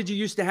 how much did you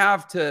used to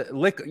have to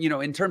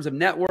in terms of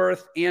net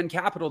worth and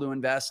capital to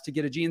invest to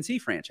get a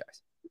GNC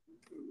franchise?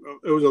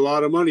 It was a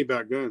lot of money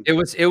back then. It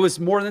was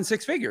more than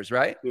 6 figures,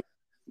 right? Yeah.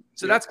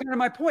 So that's kind of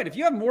my point. If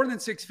you have more than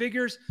 6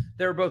 figures,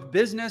 there are both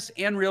business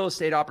and real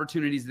estate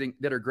opportunities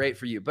that are great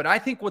for you. But I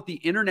think what the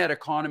internet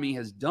economy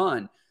has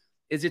done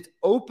is it's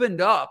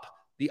opened up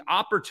the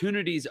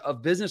opportunities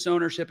of business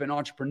ownership and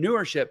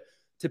entrepreneurship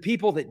to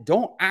people that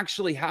don't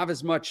actually have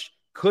as much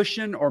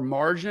cushion or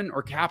margin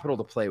or capital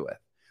to play with.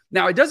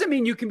 Now, it doesn't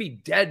mean you can be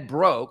dead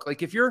broke.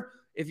 Like, if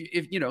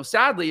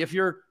sadly, if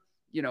you're,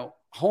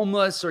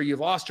 homeless, or you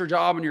lost your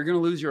job and you're going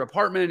to lose your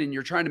apartment and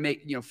you're trying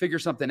to figure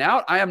something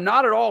out, I am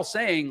not at all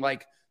saying,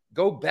 like,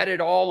 go bet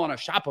it all on a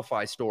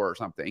Shopify store or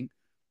something.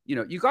 You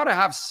know, you got to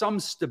have some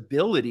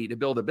stability to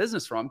build a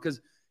business from,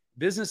 because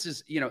business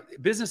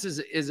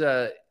is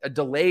a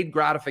delayed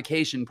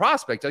gratification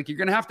prospect. Like, you're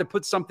going to have to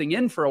put something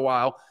in for a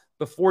while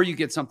before you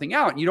get something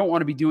out. And you don't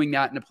want to be doing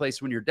that in a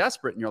place when you're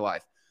desperate in your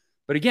life.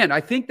 But again,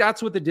 I think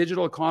that's what the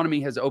digital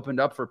economy has opened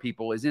up for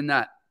people, is in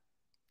that,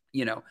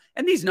 you know,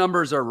 and these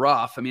numbers are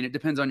rough. I mean, it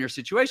depends on your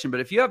situation, but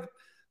if you have,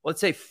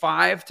 let's say,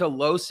 5 to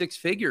low 6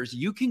 figures,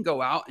 you can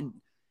go out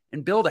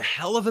and build a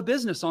hell of a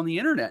business on the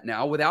internet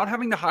now without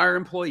having to hire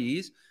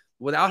employees,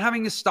 without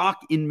having to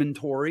stock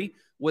inventory,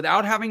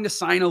 without having to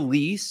sign a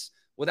lease,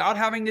 without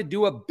having to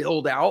do a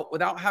build out,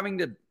 without having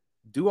to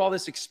do all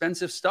this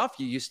expensive stuff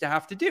you used to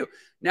have to do.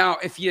 Now,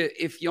 if you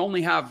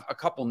only have a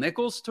couple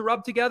nickels to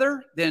rub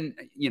together, then,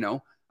 you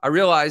know, I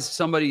realize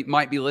somebody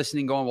might be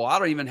listening going, well, I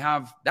don't even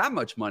have that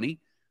much money.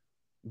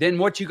 Then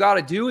what you got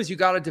to do is you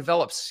got to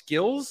develop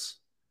skills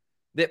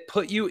that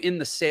put you in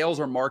the sales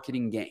or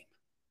marketing game.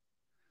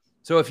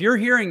 So if you're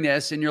hearing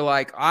this and you're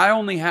like, I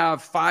only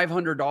have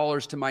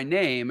 $500 to my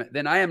name,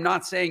 then I am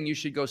not saying you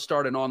should go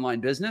start an online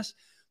business,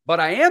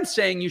 but I am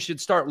saying you should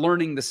start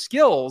learning the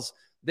skills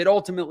that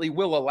ultimately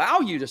will allow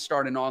you to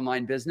start an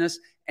online business.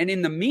 And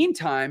in the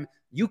meantime,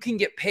 you can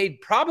get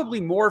paid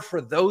probably more for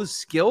those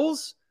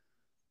skills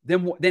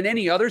than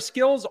any other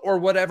skills or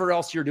whatever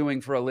else you're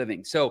doing for a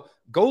living. So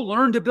go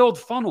learn to build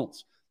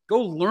funnels.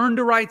 Go learn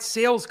to write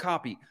sales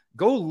copy.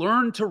 Go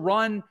learn to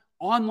run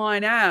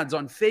online ads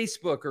on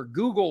Facebook or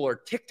Google or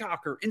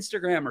TikTok or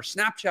Instagram or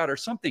Snapchat or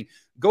something.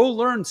 Go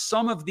learn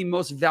some of the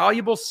most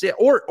valuable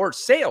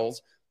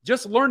sales.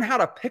 Just learn how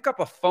to pick up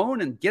a phone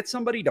and get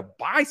somebody to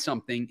buy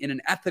something in an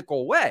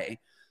ethical way.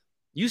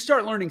 You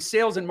start learning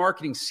sales and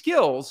marketing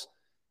skills,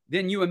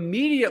 then you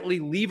immediately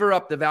lever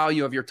up the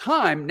value of your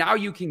time. Now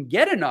you can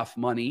get enough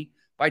money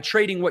by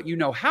trading what you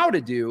know how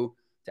to do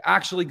to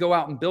actually go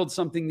out and build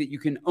something that you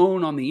can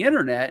own on the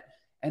internet.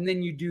 And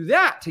then you do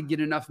that to get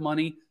enough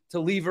money to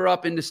lever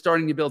up into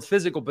starting to build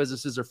physical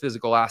businesses or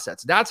physical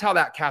assets. That's how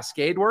that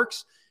cascade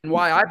works, and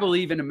why I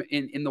believe in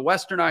the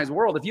westernized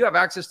world, if you have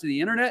access to the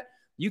internet,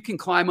 you can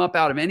climb up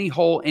out of any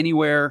hole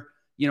anywhere.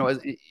 You know,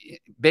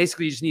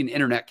 basically you just need an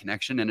internet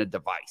connection and a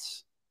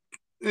device.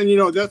 And, you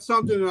know, that's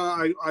something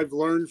I've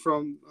learned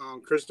from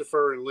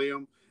Christopher and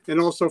Liam, and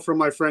also from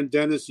my friend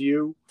Dennis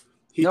Yu.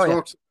 He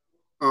talks,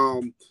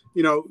 you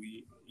know,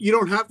 you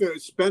don't have to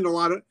spend a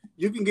lot of,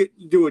 you can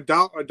do a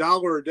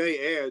dollar a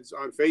day ads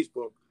on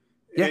Facebook.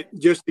 Yeah.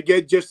 Just to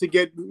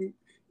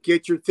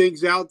get your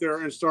things out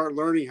there and start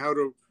learning how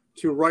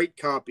to write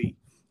copy.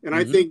 And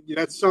I think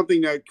that's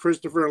something that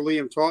Christopher and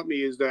Liam taught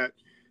me, is that,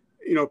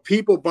 you know,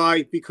 people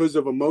buy because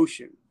of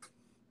emotion.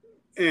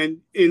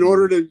 And in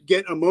order to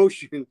get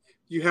emotion,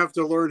 you have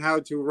to learn how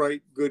to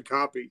write good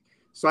copy.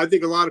 So I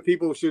think a lot of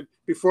people should,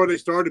 before they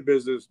start a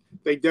business,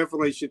 they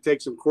definitely should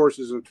take some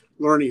courses on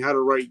learning how to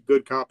write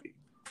good copy.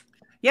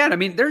 Yeah. And I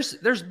mean, there's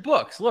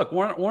books. Look,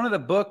 one of the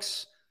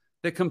books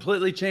that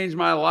completely changed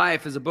my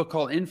life is a book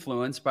called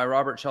Influence by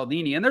Robert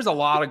Cialdini. And there's a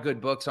lot of good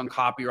books on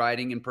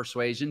copywriting and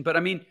persuasion, but I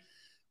mean,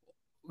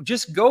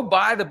 just go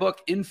buy the book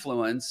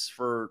Influence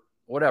for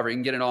whatever. You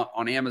can get it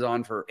on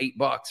Amazon for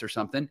 $8 or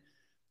something.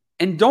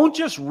 And don't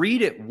just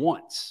read it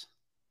once.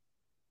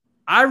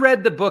 I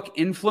read the book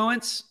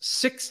Influence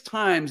 6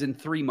 times in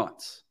 3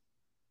 months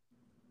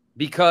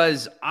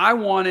because I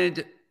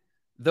wanted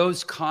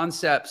those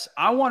concepts.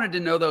 I wanted to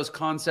know those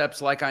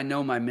concepts like I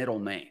know my middle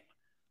name.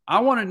 I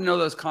wanted to know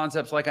those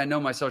concepts like I know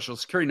my social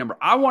security number.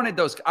 I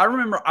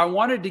remember I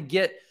wanted to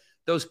get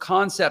those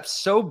concepts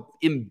so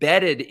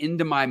embedded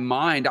into my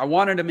mind. I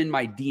wanted them in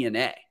my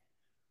DNA.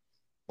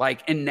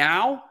 Like, and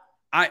now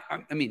I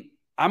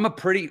am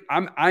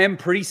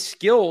pretty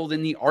skilled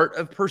in the art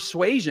of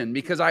persuasion,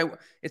 because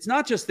it's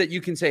not just that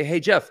you can say, hey,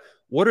 Jeff,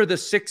 what are the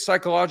 6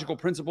 psychological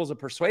principles of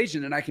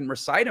persuasion? And I can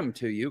recite them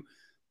to you.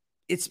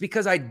 It's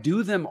because I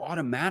do them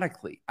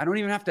automatically. I don't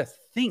even have to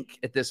think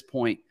at this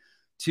point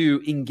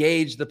to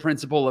engage the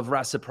principle of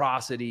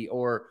reciprocity,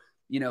 or,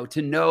 you know,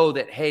 to know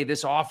that, hey,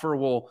 this offer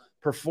will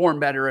perform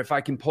better if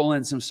I can pull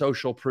in some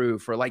social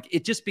proof, or like,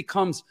 it just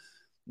becomes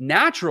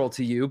natural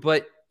to you,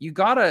 but you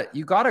gotta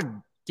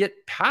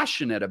get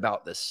passionate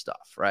about this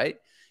stuff. Right.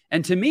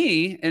 And to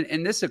me,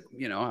 and this,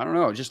 you know, I don't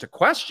know, just a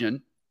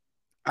question.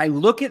 I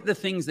look at the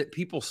things that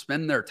people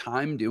spend their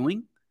time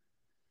doing,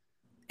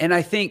 and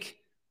I think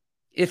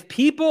if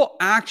people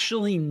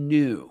actually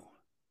knew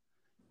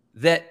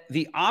that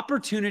the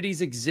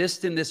opportunities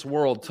exist in this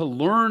world to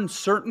learn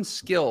certain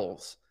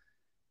skills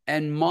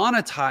and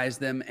monetize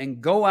them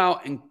and go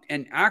out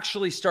and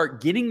actually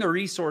start getting the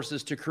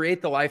resources to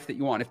create the life that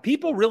you want. If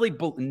people really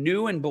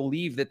knew and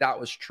believed that that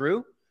was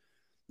true,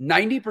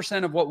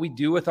 90% of what we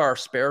do with our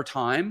spare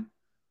time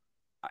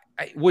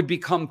would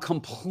become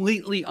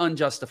completely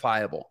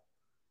unjustifiable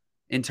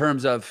in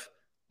terms of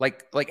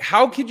like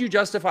how could you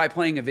justify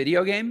playing a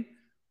video game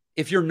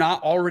if you're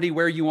not already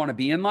where you want to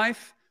be in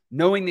life,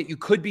 knowing that you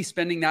could be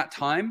spending that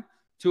time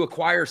to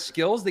acquire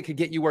skills that could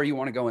get you where you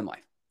want to go in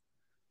life?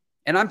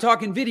 And I'm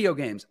talking video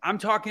games. I'm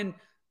talking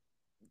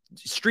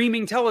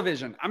streaming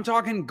television. I'm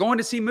talking going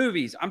to see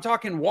movies. I'm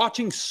talking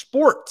watching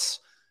sports.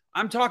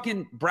 I'm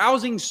talking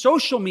browsing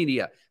social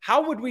media.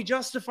 How would we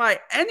justify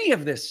any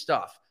of this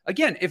stuff?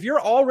 Again, if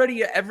you're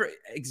already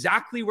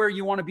exactly where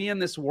you want to be in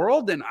this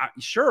world, then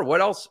sure.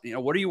 What else?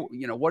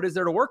 What is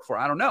there to work for?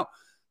 I don't know.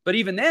 But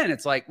even then,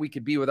 it's like we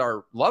could be with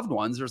our loved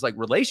ones. There's like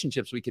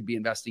relationships we could be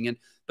investing in.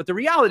 But the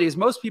reality is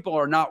most people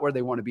are not where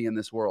they want to be in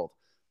this world.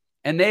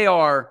 And they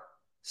are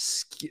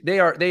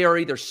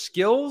either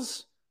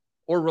skills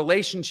or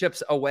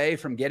relationships away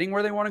from getting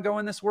where they want to go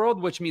in this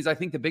world, which means I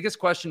think the biggest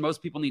question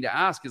most people need to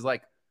ask is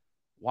like,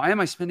 why am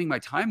I spending my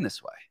time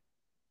this way?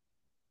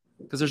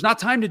 Because there's not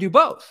time to do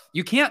both.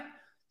 You can't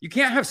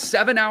have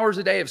 7 hours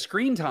a day of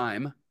screen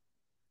time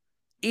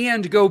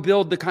and go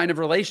build the kind of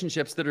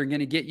relationships that are going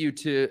to get you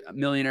to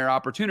millionaire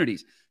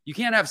opportunities. You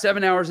can't have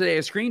 7 hours a day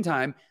of screen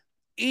time,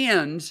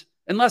 and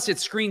unless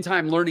it's screen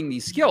time learning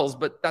these skills,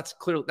 but that's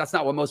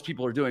not what most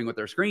people are doing with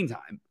their screen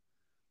time.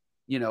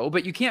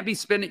 But you can't be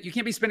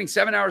spending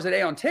 7 hours a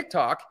day on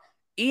TikTok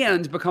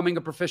and becoming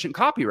a proficient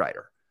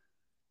copywriter.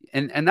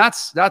 And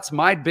that's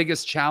my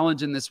biggest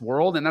challenge in this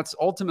world. And that's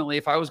ultimately,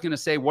 if I was going to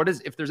say,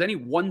 if there's any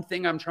one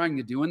thing I'm trying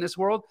to do in this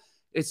world,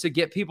 it's to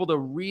get people to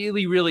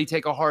really, really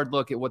take a hard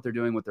look at what they're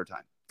doing with their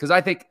time. Because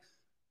I think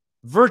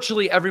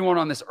virtually everyone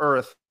on this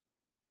earth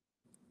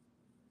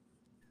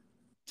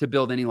to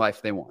build any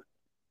life they want,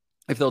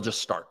 if they'll just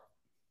start.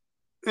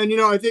 And,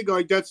 I think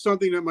like that's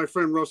something that my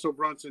friend Russell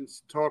Brunson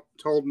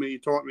taught me,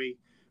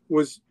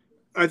 was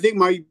I think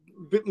my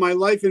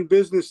life and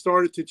business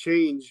started to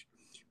change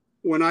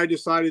when I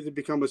decided to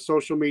become a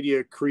social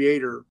media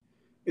creator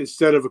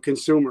instead of a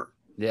consumer.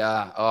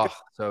 Yeah. Oh,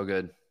 so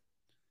good.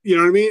 You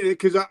know what I mean?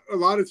 Because a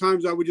lot of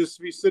times I would just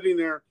be sitting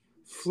there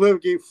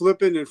flipping.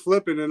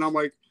 And I'm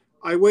like,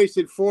 I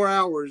wasted 4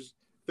 hours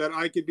that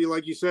I could be,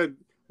 like you said,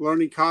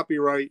 learning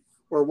copyright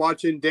or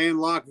watching Dan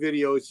Lok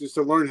videos just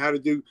to learn how to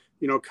do,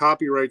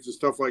 copyrights and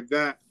stuff like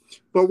that.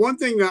 But one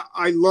thing that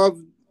I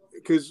love,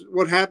 because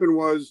what happened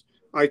was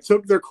I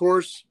took their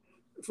course.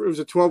 It was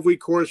a 12-week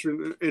course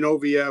in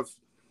OVF.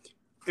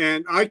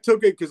 And I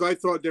took it because I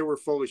thought they were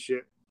full of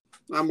shit.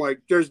 I'm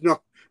like, there's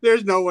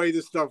no way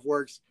this stuff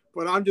works,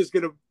 but I'm just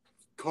going to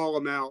call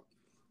them out.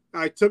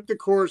 I took the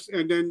course,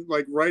 and then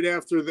like right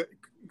after the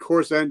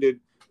course ended,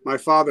 my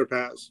father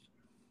passed,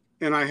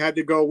 and I had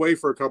to go away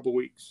for a couple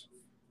weeks.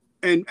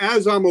 And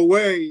as I'm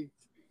away,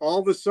 all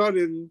of a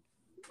sudden,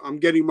 I'm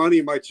getting money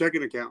in my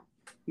checking account.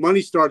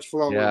 Money starts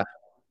flowing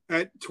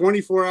at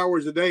 24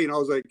 hours a day. And I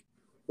was like,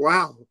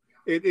 wow,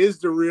 it is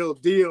the real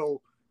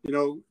deal.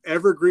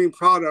 Evergreen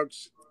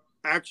Products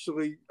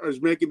actually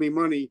is making me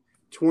money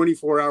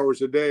 24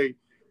 hours a day.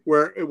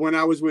 Where when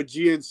I was with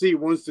GNC,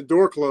 once the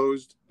door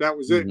closed, that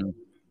was it.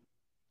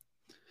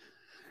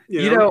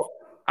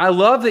 I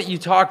love that you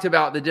talked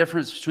about the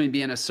difference between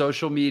being a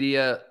social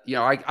media,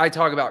 I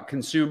talk about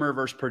consumer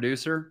versus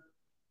producer.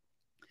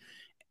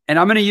 And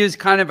I'm going to use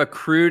kind of a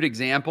crude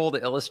example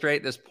to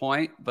illustrate this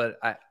point, but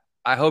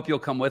I hope you'll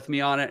come with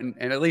me on it.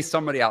 And at least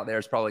somebody out there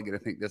is probably going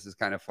to think this is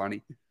kind of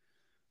funny.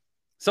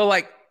 So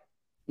like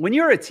when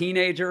you're a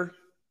teenager,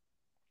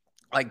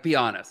 like be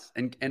honest,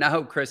 and I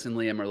hope Chris and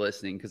Liam are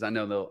listening because I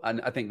know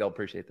I think they'll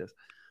appreciate this.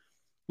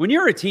 When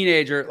you're a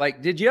teenager,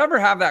 like, did you ever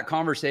have that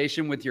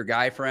conversation with your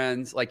guy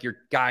friends, like your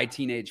guy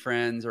teenage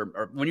friends,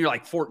 or when you're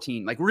like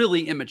 14, like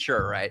really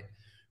immature, right?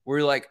 Where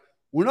you're like,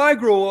 when I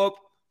grow up,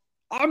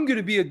 I'm going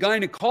to be a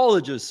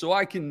gynecologist so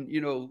I can,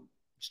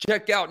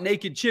 check out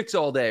naked chicks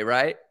all day,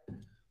 right?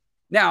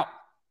 Now,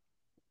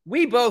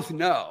 we both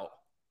know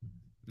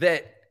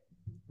that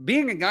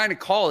being a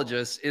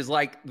gynecologist is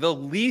like the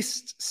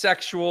least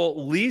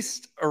sexual,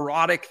 least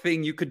erotic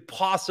thing you could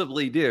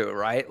possibly do,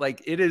 right?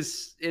 Like it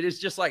is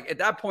just like, at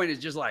that point,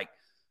 it's just like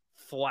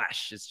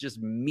flesh. It's just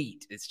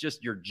meat. It's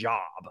just your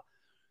job.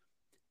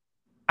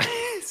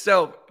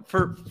 So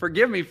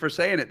forgive me for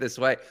saying it this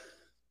way.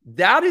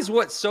 That is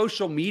what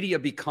social media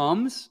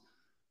becomes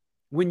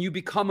when you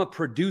become a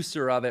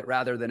producer of it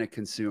rather than a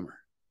consumer.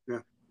 Yeah.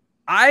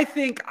 I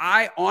think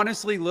I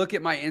honestly look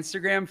at my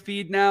Instagram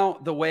feed now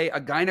the way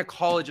a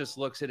gynecologist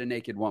looks at a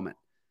naked woman.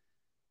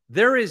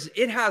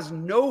 It has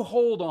no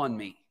hold on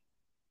me.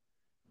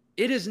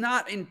 It is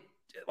not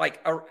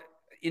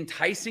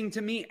enticing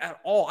to me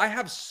at all. I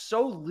have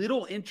so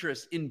little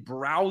interest in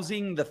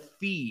browsing the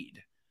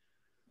feed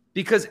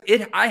because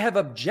I have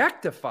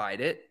objectified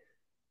it.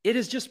 It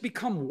has just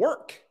become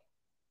work.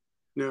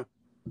 Yeah.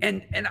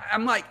 And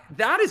I'm like,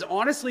 that is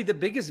honestly the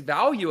biggest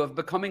value of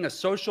becoming a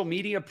social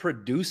media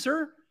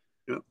producer.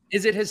 Yeah.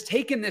 Is it has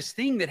taken this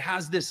thing that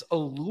has this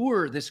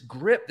allure, this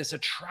grip, this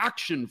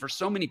attraction for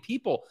so many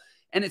people.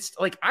 And it's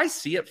like, I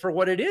see it for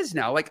what it is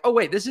now. Like, oh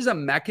wait, this is a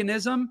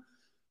mechanism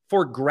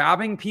for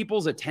grabbing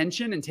people's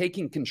attention and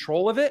taking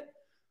control of it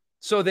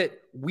so that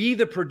we,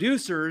 the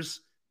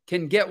producers,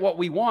 can get what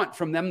we want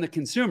from them, the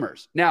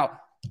consumers. Now,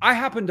 I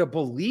happen to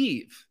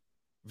believe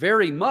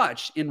very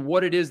much in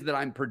what it is that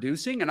I'm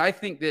producing. And I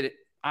think that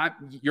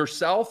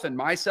yourself and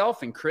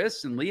myself and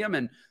Chris and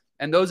Liam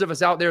and those of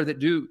us out there that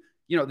do,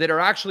 that are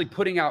actually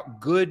putting out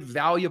good,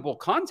 valuable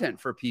content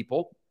for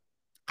people.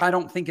 I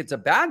don't think it's a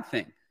bad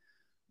thing,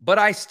 but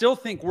I still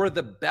think we're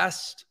the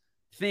best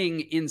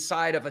thing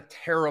inside of a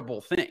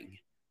terrible thing.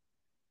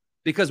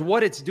 Because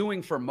what it's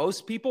doing for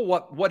most people,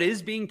 what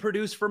is being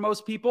produced for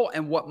most people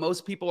and what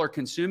most people are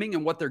consuming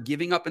and what they're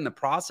giving up in the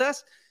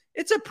process,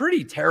 it's a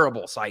pretty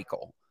terrible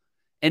cycle.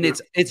 And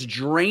it's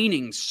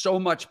draining so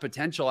much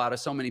potential out of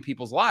so many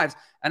people's lives.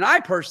 And I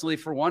personally,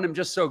 for one, am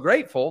just so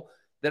grateful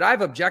that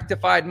I've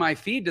objectified my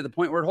feed to the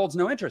point where it holds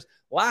no interest.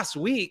 Last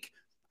week,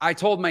 I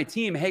told my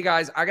team, hey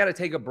guys, I got to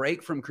take a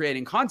break from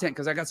creating content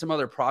because I got some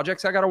other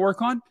projects I got to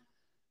work on.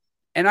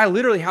 And I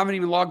literally haven't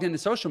even logged into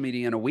social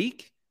media in a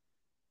week.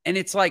 And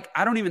it's like,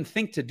 I don't even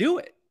think to do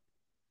it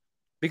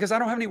because I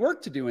don't have any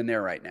work to do in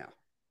there right now,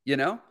 you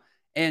know?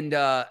 And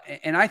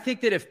I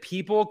think that if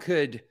people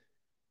could,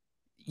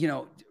 you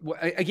know,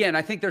 again,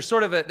 I think there's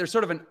sort of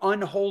an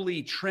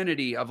unholy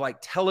trinity of like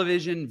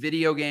television,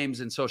 video games,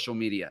 and social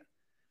media.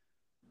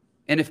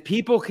 And if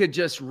people could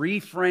just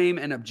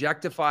reframe and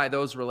objectify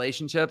those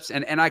relationships,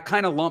 and I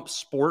kind of lump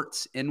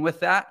sports in with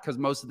that because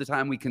most of the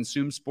time we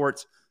consume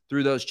sports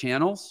through those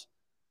channels.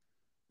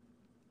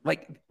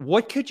 Like,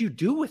 what could you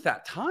do with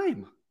that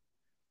time?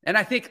 And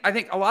I think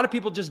a lot of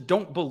people just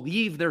don't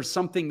believe there's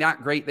something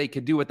that great they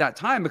could do with that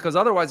time, because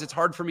otherwise it's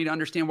hard for me to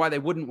understand why they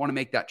wouldn't want to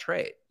make that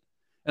trade,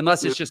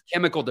 unless it's just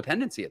chemical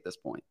dependency at this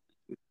point.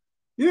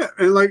 Yeah.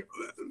 And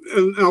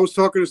I was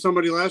talking to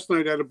somebody last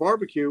night at a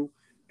barbecue,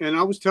 and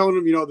I was telling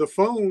them, you know, the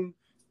phone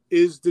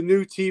is the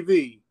new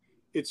TV.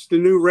 It's the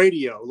new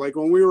radio. Like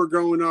when we were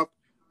growing up,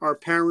 our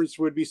parents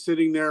would be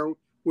sitting there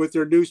with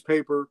their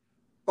newspaper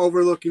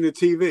overlooking the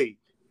TV.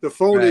 The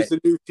phone is the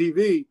new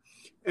TV.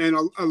 And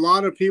a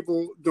lot of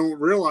people don't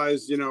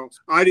realize, you know,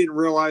 I didn't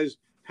realize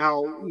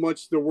how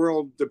much the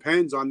world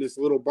depends on this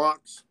little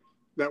box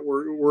that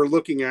we're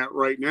looking at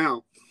right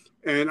now.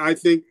 And I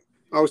think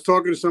I was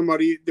talking to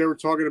somebody, they were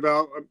talking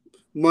about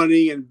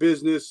money and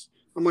business.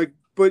 I'm like,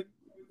 but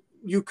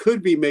you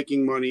could be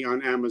making money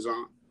on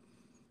Amazon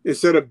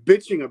instead of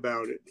bitching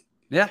about it.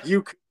 Yeah.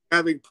 You could be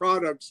having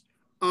products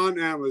on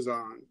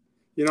Amazon.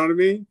 You know what I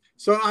mean?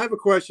 So I have a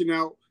question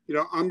now. You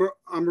know,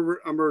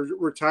 I'm a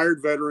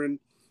retired veteran,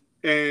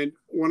 and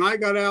when I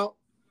got out,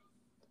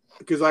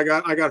 because I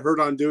got hurt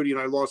on duty and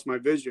I lost my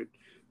vision,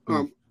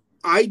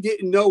 I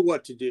didn't know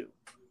what to do.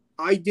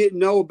 I didn't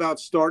know about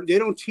start. They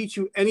don't teach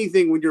you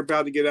anything when you're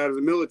about to get out of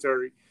the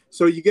military.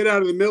 So you get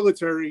out of the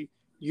military,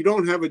 you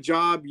don't have a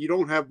job, you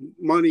don't have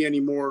money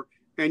anymore,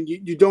 and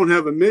you don't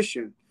have a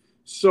mission.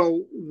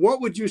 So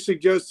what would you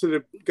suggest to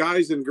the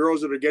guys and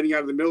girls that are getting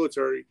out of the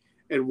military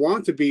and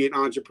want to be an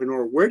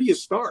entrepreneur? Where do you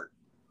start?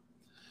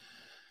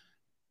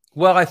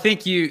 Well, I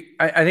think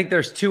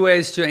there's two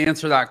ways to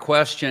answer that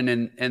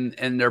question,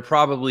 and they're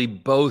probably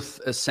both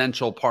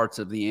essential parts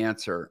of the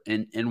answer.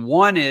 And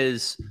one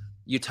is,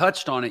 you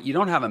touched on it, you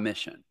don't have a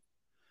mission.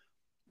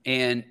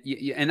 And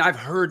I've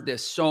heard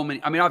this so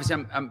many. I mean,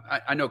 obviously,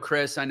 I know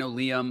Chris, I know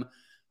Liam.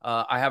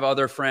 I have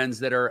other friends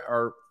that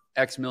are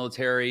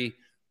ex-military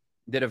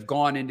that have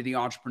gone into the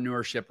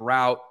entrepreneurship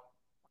route,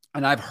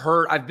 and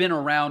I've been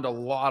around a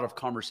lot of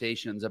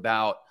conversations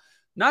about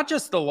not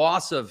just the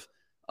loss of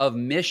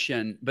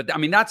mission, but I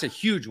mean, that's a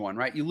huge one,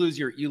 right? You lose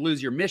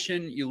your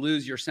mission, you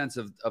lose your sense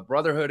of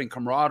brotherhood and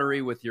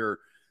camaraderie with your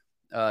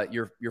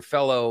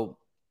fellow,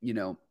 you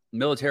know,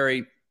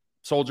 military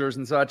soldiers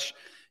and such.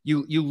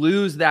 You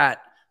lose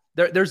that.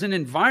 There's an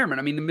environment.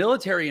 I mean, the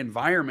military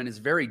environment is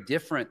very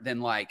different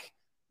than like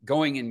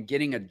going and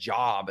getting a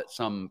job at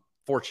some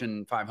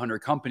Fortune 500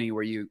 company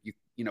where you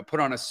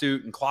put on a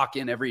suit and clock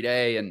in every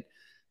day and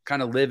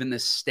kind of live in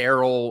this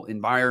sterile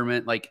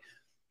environment. Like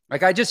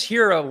I just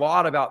hear a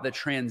lot about the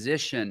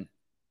transition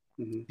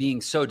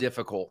being so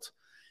difficult.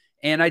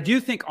 And I do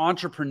think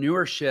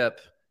entrepreneurship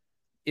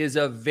is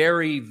a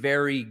very,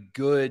 very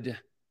good,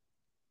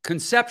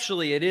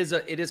 conceptually, it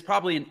is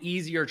probably an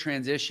easier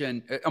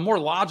transition, a more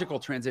logical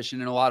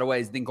transition in a lot of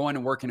ways than going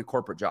to work in a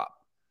corporate job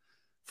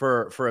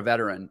for a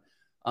veteran.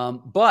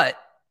 But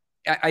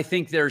I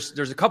think there's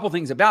a couple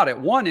things about it.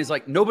 One is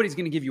like, nobody's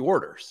going to give you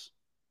orders.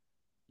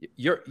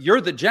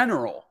 You're the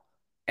general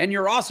and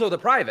you're also the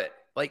private.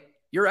 Like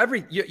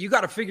you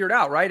got to figure it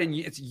out, right? And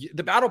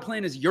the battle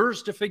plan is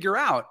yours to figure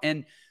out.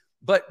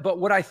 But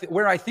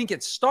where I think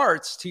it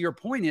starts, to your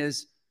point,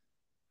 is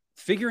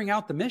figuring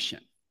out the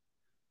mission.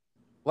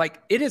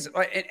 Like it is,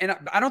 and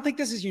I don't think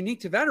this is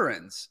unique to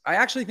veterans. I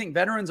actually think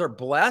veterans are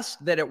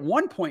blessed that at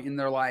one point in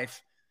their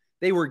life,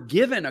 they were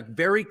given a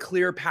very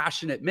clear,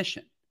 passionate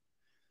mission.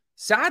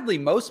 Sadly,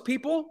 most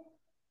people,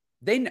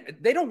 they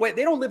don't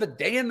live a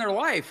day in their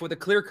life with a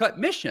clear-cut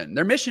mission.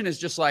 Their mission is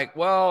just like,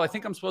 well, I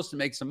think I'm supposed to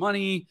make some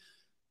money,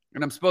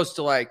 and I'm supposed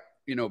to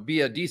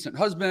be a decent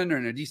husband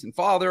and a decent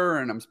father,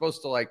 and I'm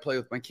supposed to play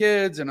with my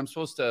kids, and I'm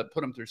supposed to put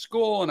them through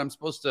school, and I'm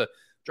supposed to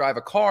drive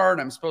a car,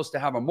 and I'm supposed to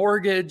have a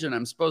mortgage, and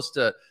I'm supposed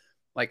to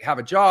have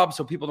a job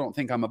so people don't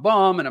think I'm a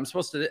bum, and I'm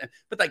supposed to,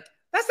 but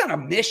that's not a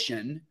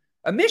mission.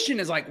 A mission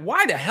is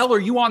why the hell are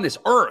you on this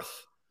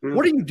earth?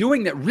 What are you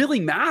doing that really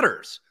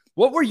matters?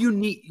 What were you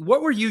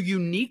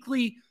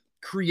uniquely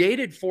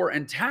created for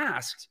and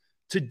tasked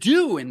to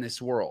do in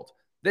this world?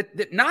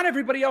 that not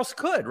everybody else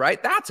could,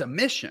 right? That's a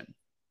mission.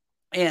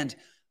 And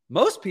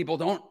most people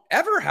don't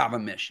ever have a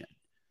mission.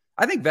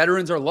 I think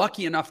veterans are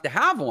lucky enough to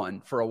have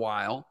one for a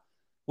while,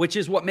 which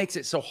is what makes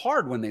it so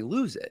hard when they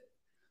lose it,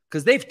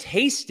 because they've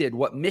tasted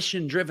what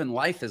mission-driven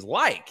life is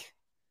like.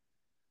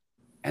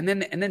 And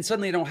then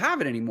suddenly they don't have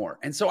it anymore.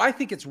 And so I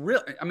think it's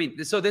real. I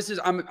mean, so this is,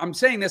 I'm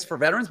saying this for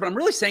veterans, but I'm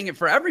really saying it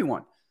for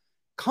everyone.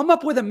 Come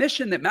up with a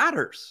mission that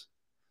matters.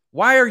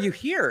 Why are you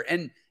here?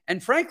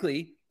 And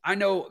frankly, I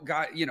know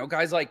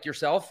guys like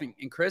yourself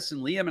and Chris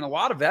and Liam and a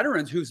lot of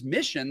veterans whose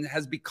mission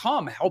has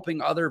become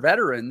helping other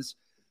veterans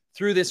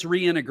through this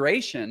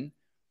reintegration,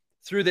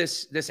 through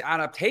this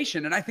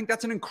adaptation. And I think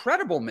that's an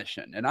incredible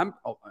mission. And I'm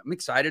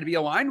excited to be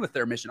aligned with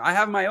their mission. I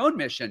have my own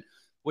mission,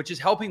 which is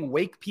helping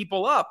wake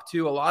people up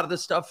to a lot of the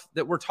stuff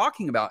that we're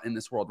talking about in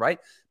this world, right?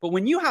 But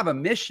when you have a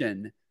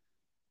mission,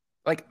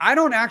 like, I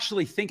don't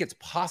actually think it's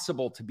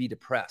possible to be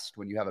depressed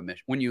when you have a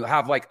mission, when you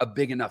have like a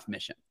big enough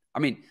mission. I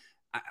mean,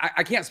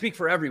 I can't speak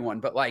for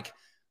everyone, but like,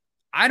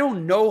 I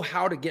don't know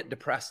how to get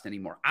depressed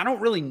anymore. I don't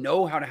really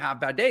know how to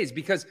have bad days,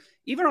 because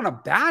even on a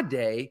bad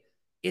day,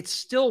 it's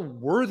still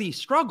worthy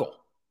struggle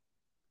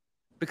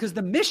because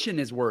the mission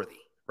is worthy,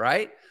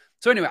 right?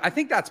 So anyway, I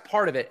think that's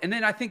part of it. And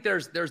then I think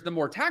there's the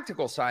more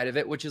tactical side of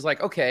it, which is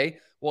like, okay,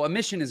 well, a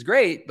mission is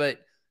great, but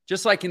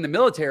just like in the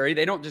military,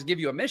 they don't just give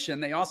you a mission.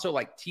 They also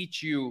like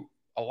teach you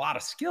a lot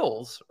of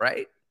skills,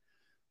 right?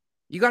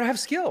 You got to have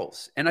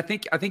skills. And I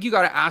think you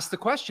got to ask the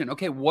question,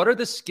 okay, what are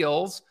the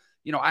skills?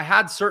 You know, I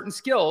had certain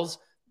skills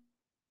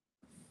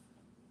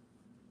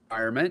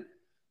environment.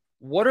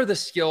 What are the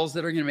skills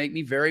that are going to make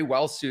me very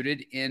well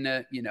suited in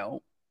a,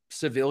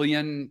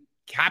 civilian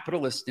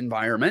capitalist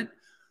environment?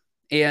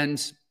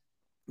 And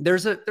there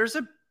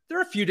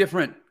are a few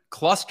different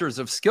clusters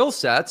of skill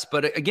sets,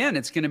 but again,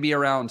 it's going to be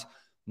around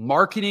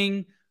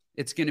marketing.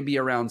 It's going to be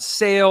around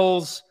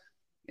sales.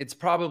 It's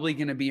probably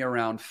going to be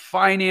around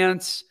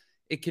finance.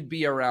 It could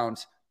be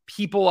around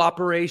people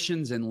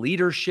operations and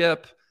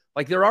leadership.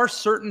 Like, there are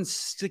certain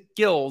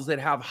skills that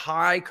have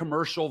high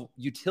commercial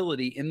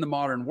utility in the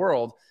modern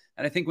world.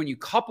 And I think when you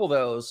couple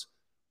those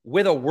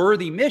with a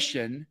worthy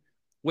mission,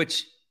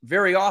 which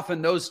very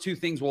often those two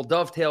things will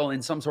dovetail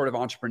in some sort of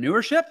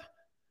entrepreneurship,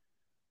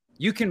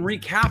 you can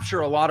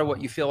recapture a lot of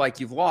what you feel like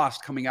you've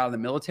lost coming out of the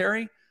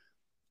military.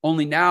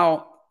 Only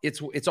now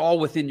it's all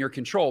within your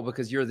control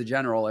because you're the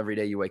general every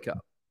day you wake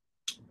up.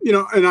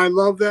 And I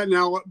love that.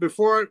 Now,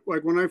 before,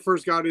 like when I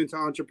first got into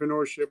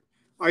entrepreneurship,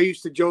 I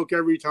used to joke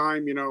every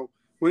time,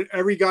 when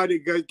every guy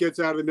that gets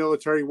out of the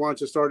military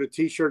wants to start a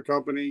t-shirt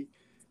company,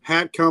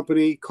 hat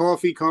company,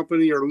 coffee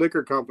company, or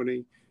liquor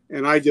company.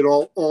 And I did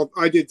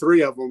I did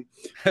three of them.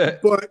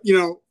 But,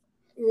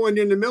 when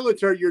you're in the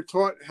military, you're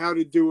taught how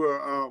to do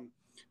a,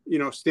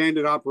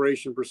 standard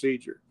operation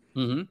procedure.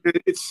 Mm-hmm.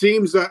 And it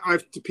seems that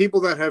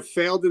people that have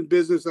failed in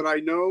business that I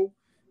know,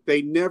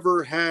 they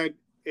never had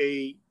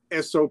a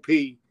SOP.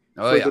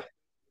 Oh, yeah.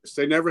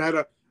 They never had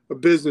a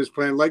business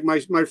plan. Like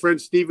my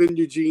friend Stephen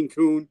Eugene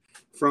Kuhn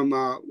from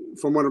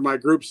one of my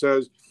groups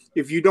says,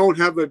 if you don't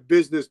have a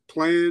business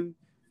plan,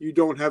 you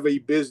don't have a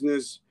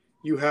business,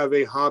 you have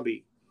a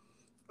hobby.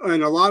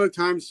 And a lot of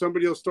times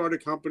somebody will start a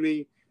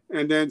company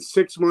and then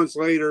 6 months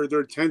later,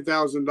 they're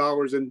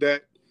 $10,000 in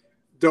debt,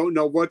 don't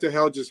know what the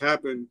hell just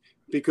happened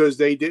because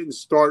they didn't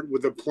start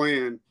with a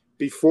plan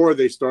before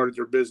they started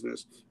their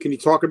business. Can you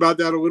talk about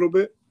that a little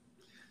bit?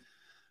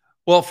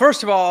 Well,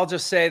 first of all, I'll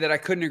just say that I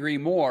couldn't agree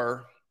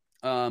more.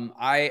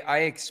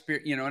 I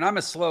experience, and I'm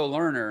a slow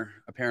learner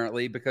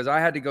apparently, because I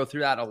had to go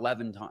through that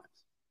 11 times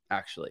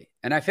actually.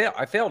 And I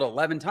failed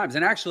 11 times.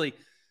 And actually,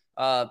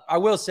 I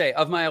will say,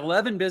 of my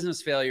 11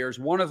 business failures,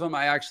 one of them,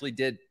 I actually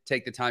did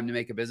take the time to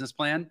make a business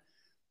plan.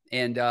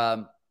 And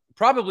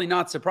probably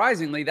not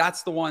surprisingly,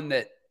 that's the one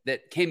that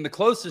came the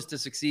closest to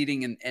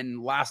succeeding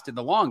and lasted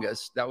the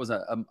longest. That was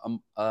a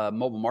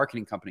mobile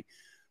marketing company.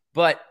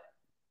 But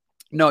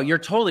no, you're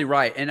totally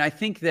right. And I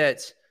think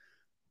that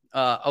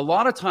a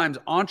lot of times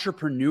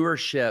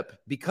entrepreneurship,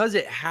 because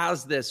it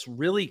has this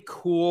really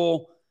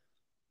cool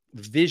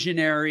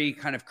visionary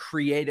kind of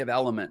creative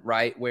element,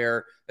 right?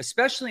 Where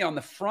especially on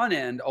the front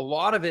end, a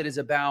lot of it is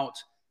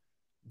about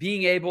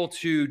being able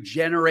to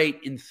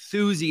generate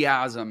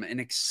enthusiasm and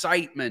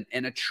excitement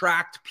and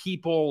attract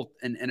people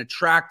and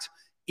attract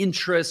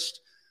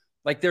interest.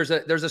 Like there's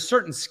a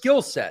certain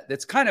skill set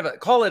that's kind of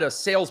call it a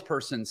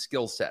salesperson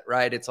skill set,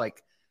 right? It's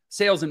like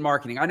sales and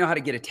marketing. I know how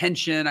to get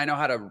attention. I know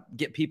how to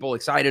get people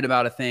excited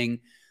about a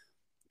thing.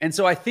 And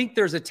so I think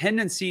there's a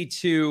tendency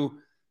to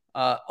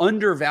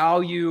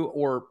undervalue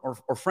or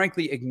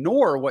frankly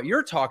ignore what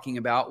you're talking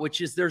about, which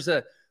is there's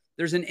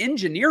an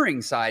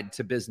engineering side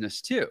to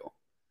business too.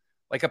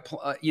 Like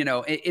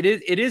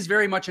it is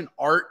very much an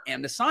art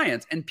and a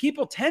science, and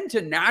people tend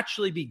to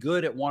naturally be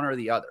good at one or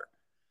the other.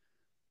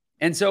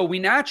 And so we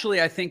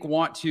naturally, I think,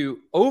 want to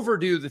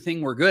overdo the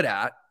thing we're good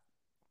at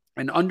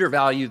and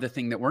undervalue the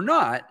thing that we're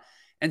not.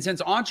 And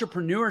since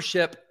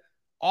entrepreneurship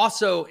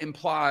also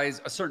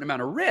implies a certain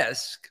amount of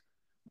risk,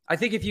 I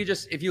think if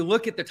you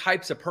look at the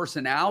types of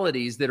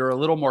personalities that are a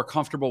little more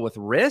comfortable with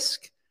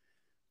risk,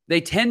 they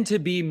tend to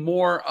be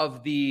more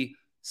of the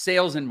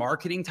sales and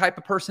marketing type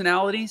of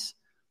personalities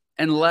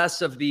and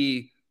less of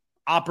the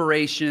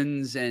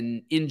operations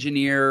and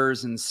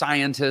engineers and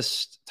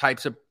scientists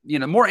types of,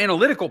 more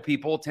analytical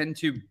people tend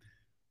to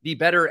be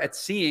better at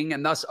seeing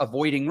and thus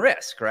avoiding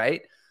risk,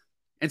 right?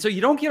 And so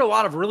you don't get a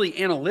lot of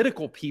really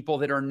analytical people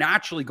that are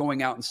naturally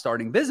going out and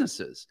starting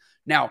businesses.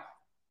 Now,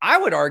 I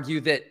would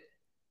argue that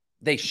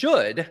they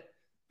should,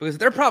 because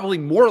they're probably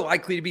more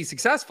likely to be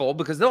successful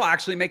because they'll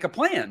actually make a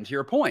plan, to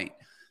your point.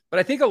 But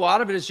I think a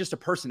lot of it is just a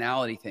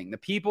personality thing. The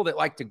people that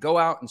like to go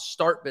out and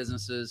start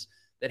businesses,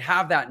 that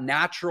have that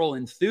natural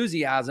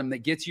enthusiasm that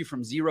gets you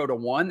from 0 to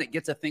 1, that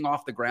gets a thing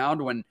off the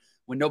ground when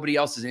nobody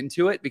else is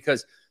into it.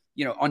 Because,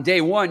 on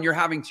day one, you're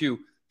having to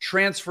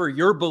transfer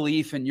your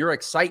belief and your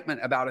excitement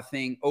about a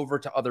thing over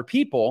to other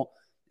people.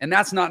 And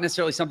that's not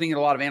necessarily something that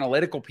a lot of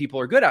analytical people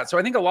are good at. So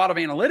I think a lot of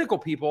analytical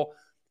people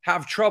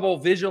have trouble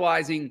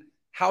visualizing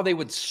how they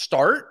would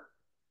start.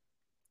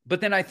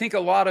 But then I think a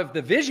lot of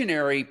the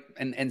visionary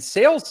and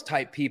sales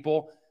type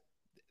people,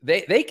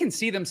 they can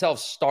see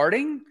themselves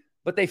starting,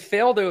 but they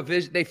fail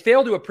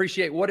to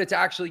appreciate what it's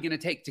actually going to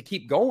take to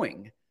keep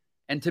going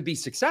and to be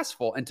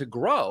successful and to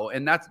grow.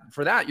 And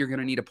for that, you're going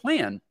to need a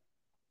plan.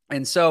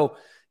 And so,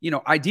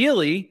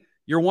 ideally,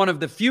 you're one of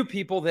the few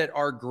people that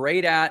are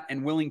great at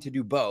and willing to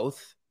do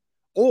both,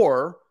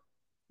 or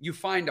you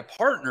find a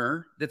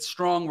partner that's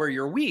strong where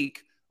you're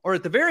weak, or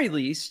at the very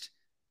least,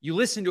 you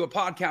listen to a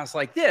podcast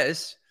like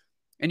this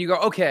and you go,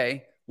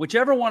 okay,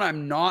 whichever one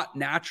I'm not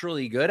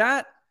naturally good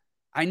at,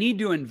 I need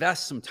to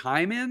invest some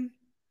time in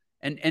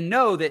and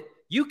know that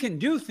you can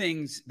do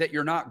things that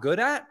you're not good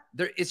at.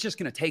 It's just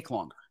going to take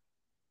longer.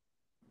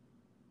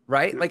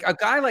 Right? Like a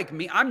guy like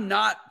me, I'm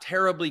not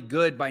terribly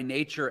good by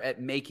nature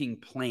at making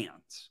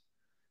plans.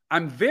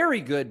 I'm very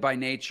good by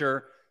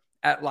nature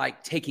at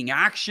like taking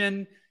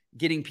action,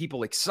 getting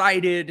people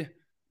excited.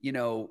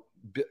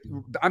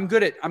 I'm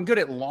good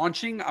at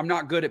launching. I'm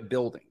not good at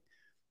building.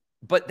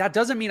 But that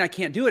doesn't mean I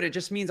can't do it. It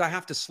just means I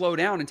have to slow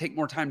down and take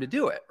more time to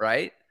do it.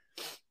 Right?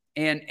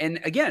 And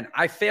again,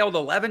 I failed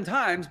 11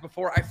 times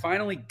before I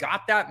finally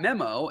got that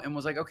memo and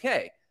was like,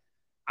 okay,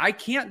 I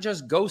can't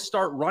just go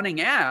start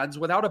running ads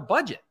without a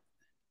budget.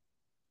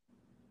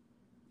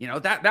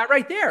 That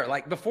right there,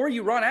 like before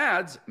you run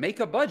ads, make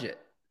a budget.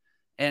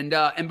 And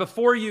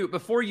before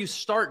you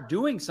start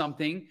doing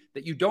something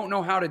that you don't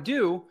know how to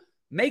do,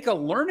 make a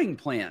learning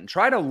plan.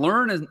 Try to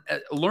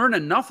learn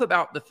enough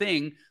about the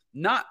thing,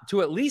 not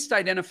to at least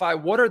identify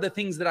what are the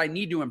things that I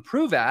need to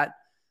improve at,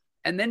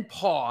 and then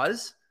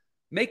pause,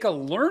 make a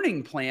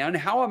learning plan.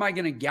 How am I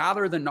going to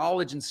gather the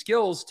knowledge and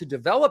skills to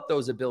develop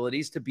those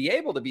abilities to be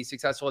able to be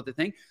successful at the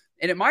thing?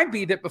 And it might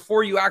be that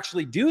before you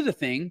actually do the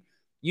thing,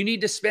 you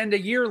need to spend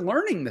a year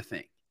learning the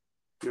thing.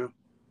 Yeah.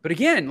 But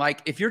again,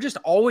 like if you're just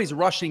always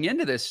rushing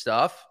into this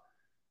stuff,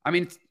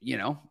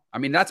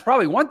 that's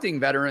probably one thing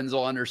veterans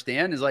will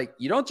understand is like,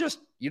 you don't just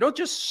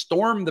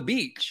storm the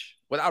beach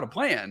without a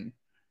plan.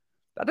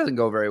 That doesn't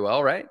go very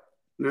well, right?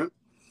 Yeah.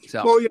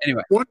 So well, yeah,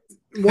 anyway,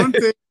 one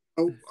thing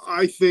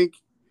I think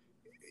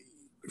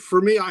for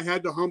me, I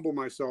had to humble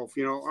myself.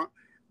 Here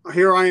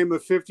I am, a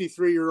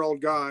 53-year-old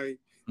guy,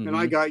 and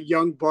I got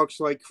young bucks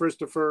like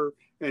Christopher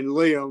and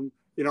Liam.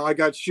 I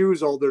got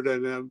shoes older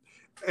than them,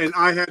 and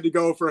I had to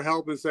go for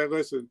help and say,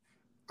 listen,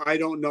 I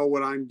don't know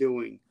what I'm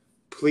doing.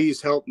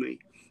 Please help me.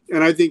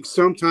 And I think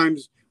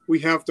sometimes we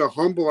have to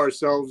humble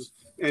ourselves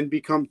and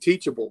become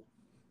teachable,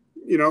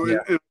 and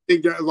I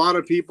think that a lot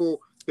of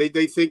people, they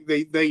think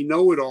they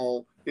know it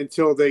all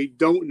until they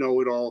don't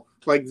know it all.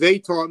 Like they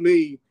taught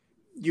me,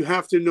 you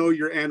have to know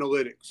your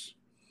analytics.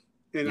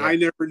 And I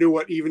never knew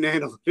what even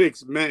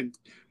analytics meant.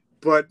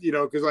 But,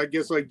 because I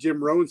guess like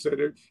Jim Rohn said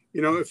it,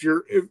 if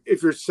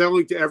you're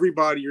selling to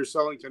everybody, you're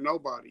selling to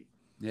nobody.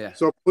 Yeah.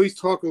 So please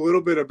talk a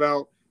little bit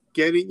about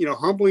getting,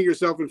 humbling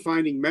yourself and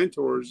finding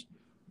mentors,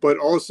 but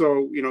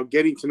also,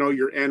 getting to know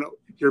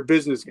your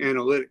business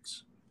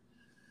analytics.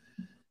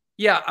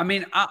 Yeah. I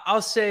mean,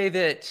 I'll say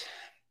that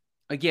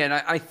again,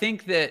 I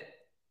think that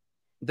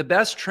the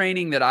best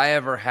training that I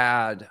ever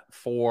had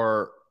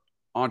for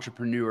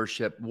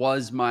entrepreneurship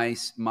was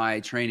my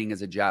training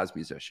as a jazz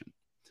musician.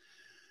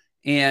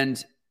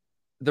 And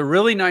the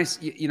really nice,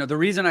 the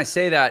reason I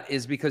say that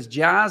is because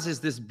jazz is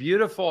this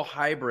beautiful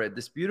hybrid,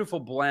 this beautiful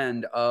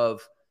blend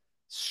of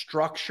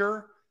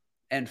structure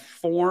and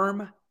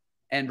form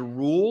and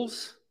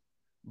rules,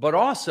 but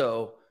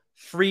also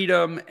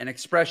freedom and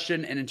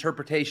expression and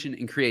interpretation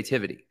and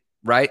creativity,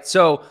 right?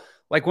 So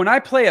like when I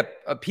play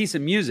a piece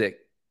of music,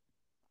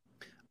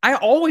 I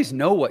always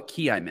know what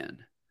key I'm in.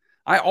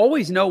 I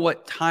always know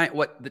what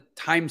the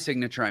time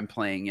signature I'm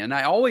playing in.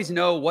 I always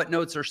know what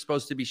notes are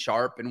supposed to be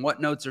sharp and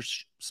what notes are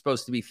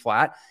supposed to be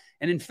flat.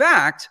 And in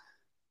fact,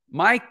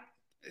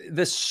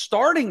 the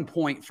starting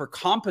point for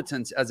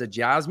competence as a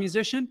jazz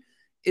musician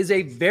is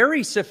a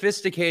very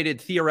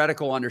sophisticated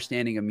theoretical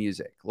understanding of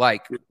music.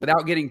 Like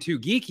without getting too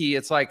geeky,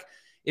 it's like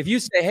if you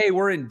say, hey,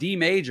 we're in D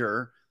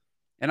major,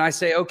 and I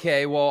say,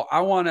 okay, well,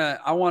 I want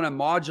to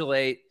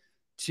modulate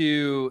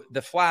to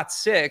the flat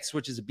 6,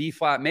 which is a B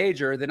flat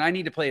major, then I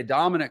need to play a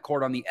dominant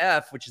chord on the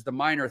F, which is the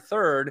minor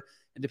 3rd.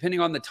 And depending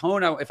on the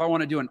tone, if I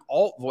want to do an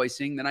alt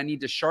voicing, then I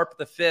need to sharp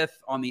the 5th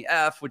on the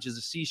F, which is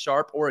a C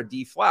sharp, or a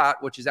D flat,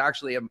 which is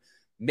actually a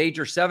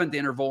major 7th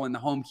interval in the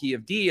home key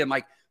of D. And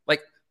like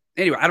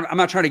anyway, I'm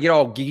not trying to get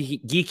all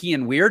geeky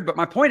and weird, but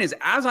my point is,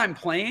 as I'm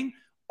playing,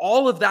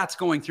 all of that's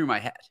going through my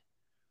head,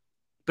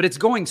 but it's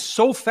going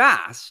so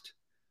fast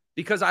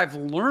because I've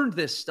learned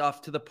this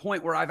stuff to the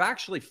point where I've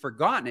actually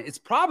forgotten it. It's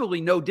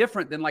probably no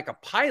different than like a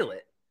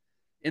pilot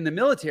in the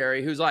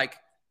military who's like,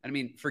 I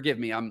mean, forgive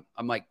me, I'm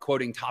like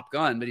quoting Top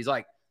Gun, but he's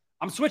like,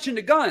 I'm switching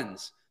to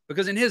guns,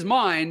 because in his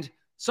mind,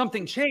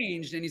 something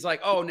changed. And he's like,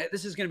 oh,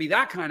 this is going to be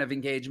that kind of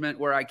engagement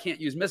where I can't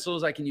use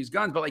missiles, I can use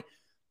guns. But like,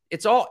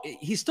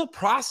 he's still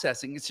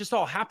processing. It's just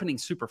all happening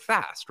super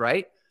fast,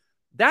 right?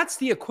 That's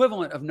the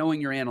equivalent of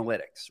knowing your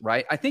analytics,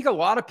 right? I think a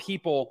lot of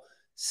people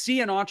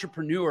see an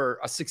entrepreneur,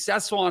 a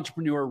successful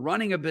entrepreneur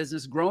running a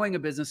business, growing a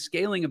business,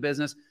 scaling a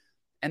business,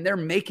 and they're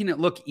making it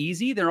look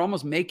easy. They're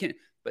almost making,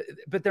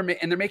 but they're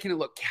making it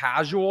look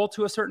casual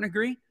to a certain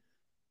degree.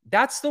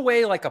 That's the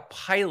way like a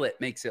pilot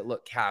makes it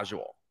look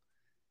casual.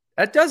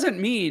 That doesn't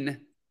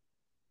mean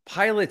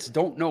pilots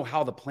don't know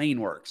how the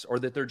plane works, or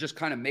that they're just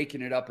kind of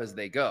making it up as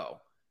they go.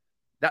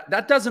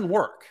 That doesn't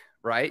work,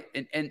 right?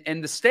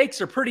 And the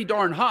stakes are pretty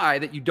darn high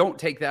that you don't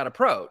take that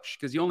approach,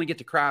 because you only get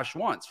to crash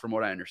once, from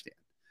what I understand.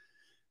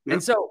 Yep.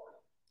 And so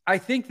I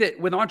think that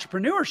with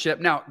entrepreneurship,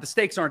 now the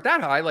stakes aren't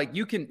that high. Like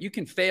you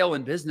can fail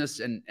in business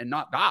and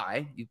not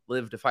die. You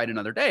live to fight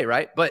another day,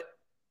 right? But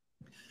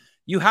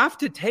you have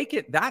to take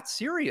it that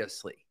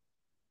seriously.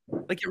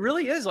 Like it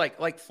really is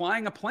like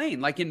flying a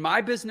plane. Like in my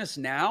business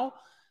now,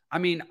 I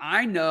mean,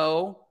 I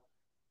know,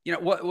 you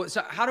know,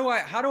 so how do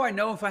I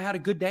know if I had a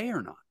good day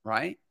or not,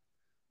 right?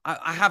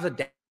 I have a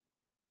day.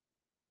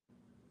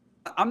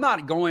 I'm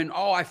not going,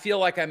 oh, I feel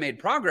like I made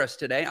progress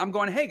today. I'm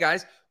going, hey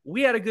guys,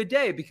 we had a good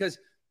day because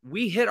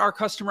we hit our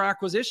customer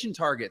acquisition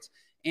targets,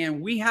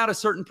 and we had a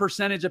certain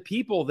percentage of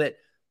people that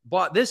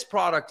bought this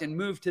product and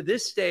moved to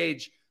this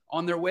stage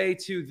on their way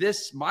to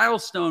this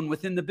milestone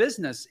within the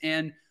business.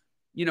 And,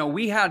 you know,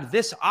 we had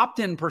this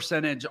opt-in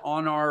percentage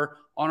on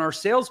our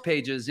sales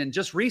pages. And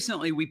just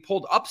recently we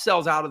pulled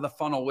upsells out of the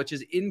funnel, which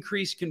is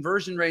increased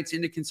conversion rates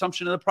into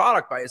consumption of the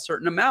product by a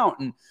certain amount.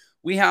 And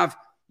we have,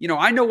 you know,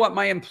 I know what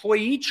my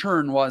employee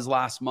churn was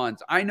last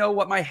month. I know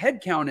what my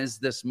head count is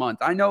this month.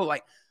 I know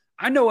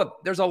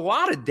there's a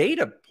lot of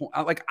data.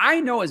 Like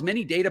I know as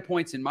many data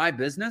points in my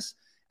business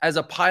as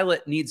a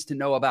pilot needs to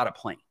know about a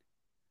plane.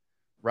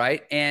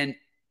 Right. And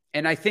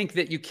I think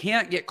that you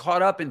can't get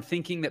caught up in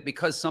thinking that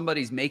because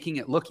somebody's making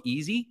it look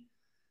easy,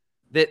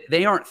 that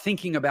they aren't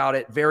thinking about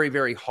it very,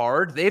 very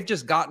hard. They've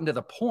just gotten to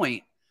the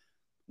point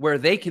where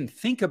they can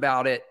think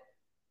about it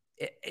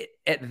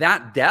at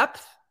that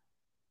depth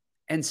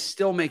and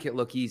still make it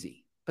look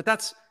easy. But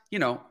that's, you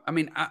know, I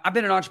mean, I've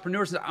been an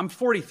entrepreneur since I'm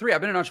 43.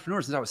 I've been an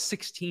entrepreneur since I was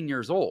 16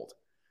 years old.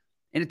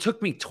 And it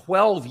took me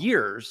 12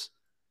 years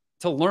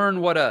to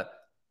learn what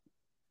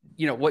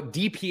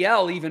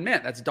DPL even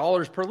meant. That's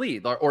dollars per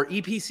lead, or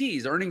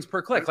EPCs, earnings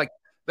per click. Like,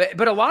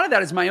 but a lot of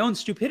that is my own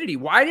stupidity.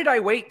 Why did I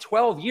wait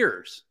 12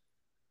 years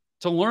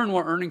to learn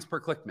what earnings per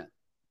click meant?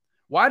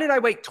 Why did I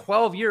wait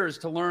 12 years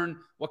to learn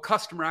what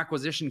customer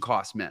acquisition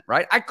costs meant,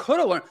 right? I could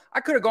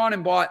have gone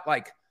and bought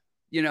like,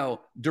 you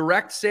know,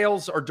 direct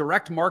sales or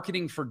direct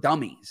marketing for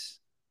dummies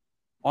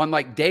on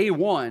like day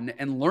one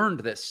and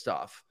learned this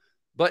stuff.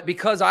 But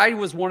because I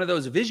was one of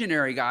those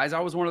visionary guys,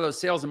 I was one of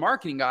those sales and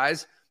marketing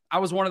guys, I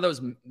was one of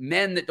those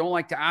men that don't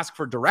like to ask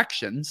for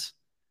directions,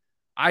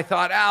 I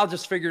thought, I'll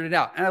just figure it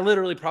out. And I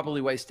literally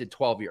probably wasted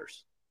 12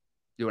 years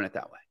doing it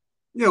that way.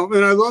 You know,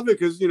 and I love it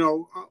because, you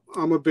know,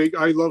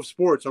 I love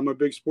sports. I'm a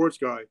big sports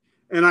guy.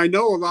 And I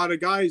know a lot of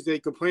guys, they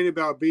complain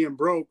about being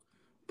broke,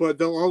 but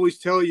they'll always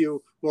tell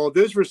you, well,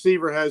 this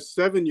receiver has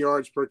 7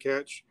 yards per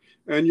catch.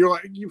 And you're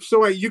like,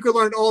 so you could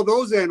learn all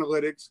those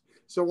analytics.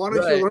 So why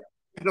don't you learn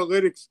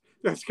analytics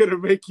that's going to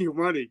make you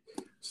money?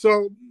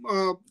 So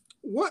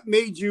what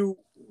made you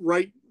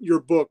write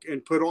your book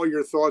and put all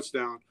your thoughts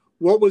down?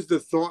 What was the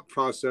thought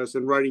process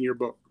in writing your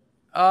book?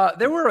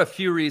 There were a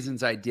few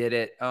reasons I did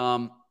it.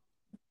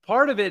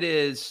 Part of it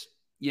is,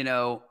 you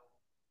know,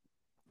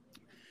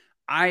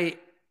 I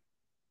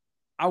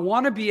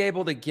want to be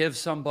able to give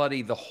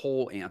somebody the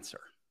whole answer.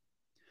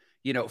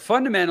 You know,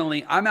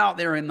 fundamentally, I'm out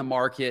there in the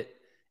market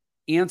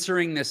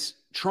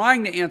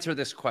trying to answer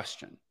this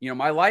question. You know,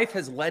 my life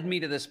has led me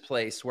to this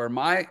place where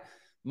my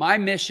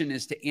mission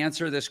is to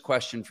answer this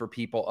question for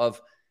people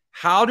of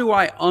how do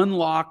I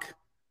unlock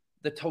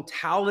the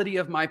totality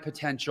of my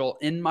potential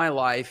in my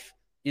life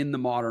in the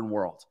modern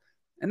world?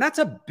 And that's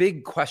a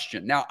big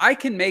question. Now, I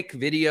can make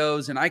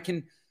videos and I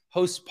can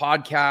host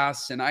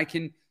podcasts and I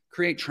can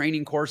create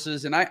training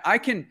courses and I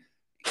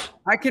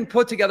can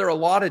put together a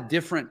lot of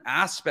different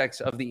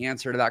aspects of the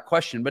answer to that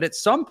question. But at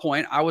some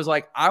point, I was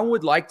like, I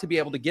would like to be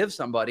able to give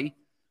somebody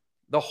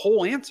the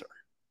whole answer.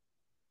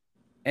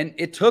 And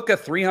it took a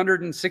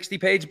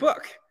 360-page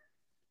book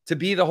to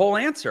be the whole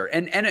answer.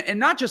 And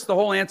not just the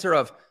whole answer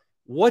of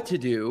what to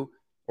do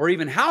or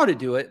even how to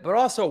do it, but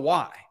also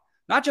why.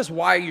 Not just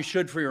why you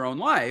should for your own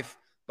life,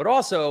 but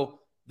also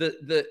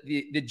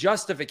the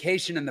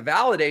justification and the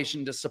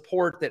validation to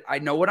support that I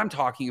know what I'm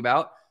talking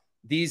about.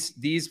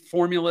 These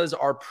formulas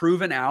are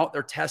proven out.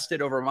 They're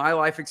tested over my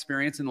life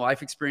experience and the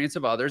life experience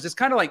of others. It's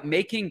kind of like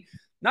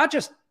not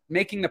just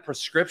making the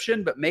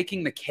prescription, but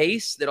making the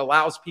case that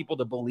allows people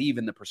to believe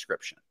in the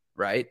prescription,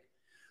 right?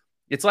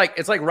 It's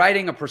like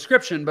writing a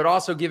prescription, but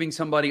also giving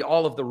somebody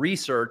all of the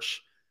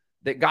research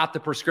that got the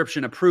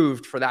prescription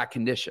approved for that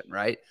condition,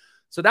 right?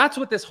 So that's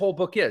what this whole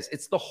book is.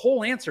 It's the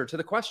whole answer to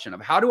the question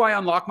of how do I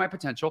unlock my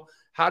potential?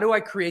 How do I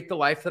create the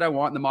life that I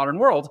want in the modern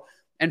world?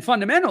 And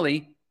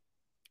fundamentally,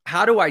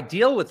 how do I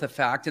deal with the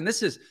fact, and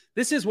this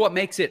is what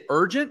makes it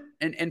urgent.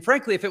 And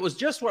frankly, if it was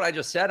just what I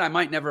just said, I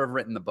might never have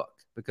written the book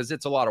because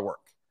it's a lot of work.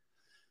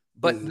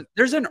 But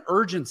there's an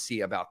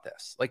urgency about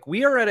this. Like,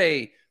 we are at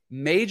a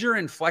major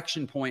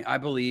inflection point, I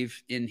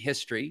believe, in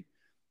history.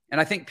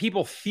 And I think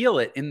people feel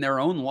it in their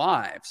own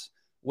lives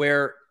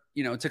where,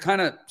 to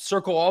kind of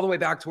circle all the way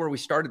back to where we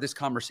started this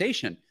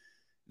conversation,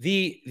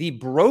 the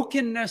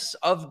brokenness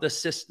of the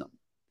system,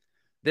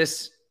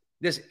 this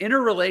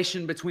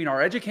interrelation between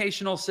our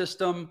educational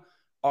system,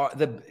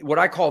 what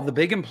I call the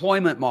big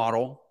employment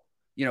model,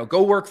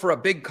 go work for a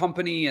big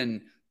company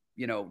and,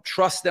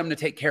 trust them to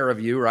take care of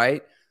you,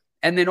 right?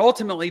 And then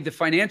ultimately the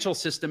financial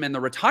system and the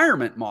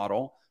retirement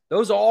model,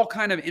 those all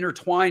kind of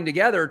intertwine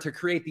together to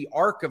create the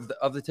arc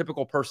of the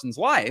typical person's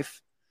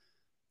life.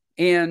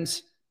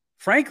 And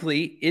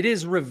frankly, it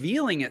is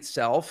revealing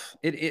itself.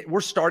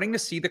 We're starting to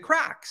see the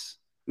cracks.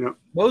 Yeah.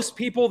 Most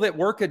people that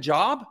work a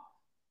job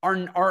are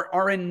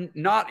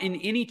not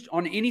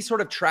on any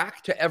sort of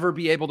track to ever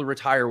be able to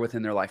retire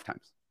within their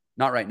lifetimes.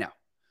 Not right now.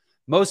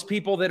 Most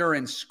people that are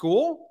in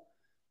school,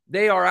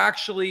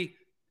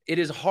 it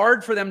is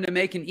hard for them to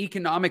make an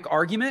economic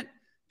argument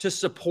to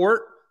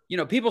support.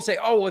 People say,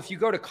 oh, well, if you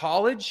go to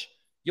college,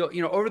 you'll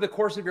over the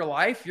course of your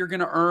life, you're going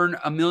to earn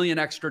 $1 million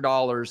extra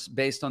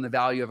based on the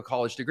value of a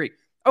college degree.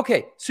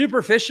 Okay,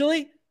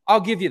 superficially, I'll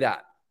give you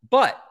that.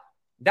 But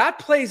that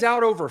plays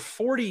out over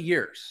 40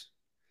 years.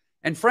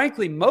 And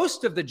frankly,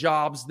 most of the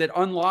jobs that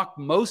unlock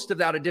most of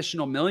that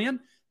additional million,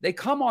 they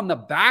come on the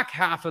back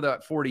half of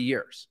that 40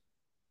 years.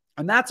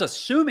 And that's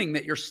assuming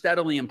that you're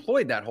steadily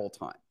employed that whole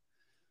time,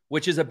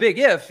 which is a big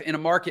if in a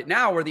market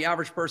now where the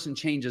average person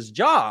changes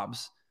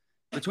jobs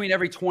between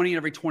every 20 and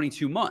every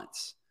 22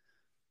 months.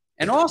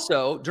 And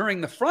also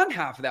during the front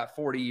half of that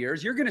 40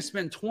 years, you're going to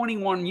spend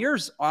 21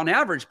 years on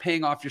average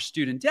paying off your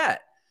student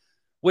debt,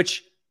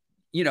 which,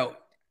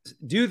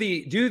 do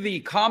the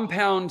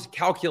compound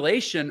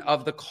calculation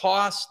of the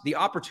cost, the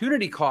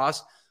opportunity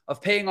cost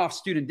of paying off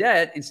student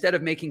debt instead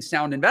of making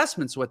sound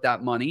investments with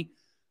that money,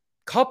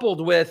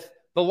 coupled with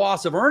the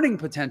loss of earning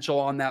potential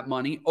on that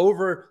money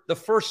over the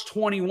first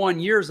 21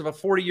 years of a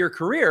 40-year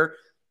career.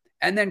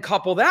 And then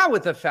couple that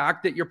with the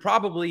fact that you're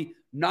probably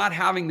not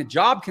having the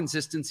job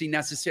consistency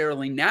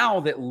necessarily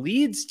now that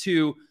leads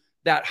to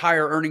that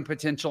higher earning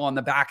potential on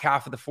the back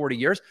half of the 40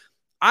 years.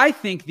 I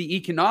think the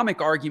economic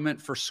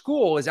argument for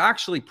school is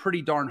actually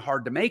pretty darn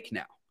hard to make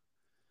now,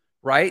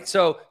 right?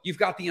 So you've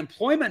got the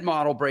employment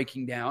model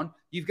breaking down.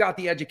 You've got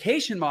the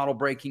education model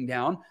breaking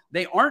down.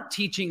 They aren't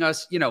teaching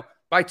us,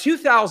 by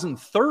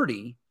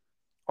 2030,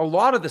 a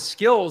lot of the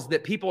skills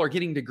that people are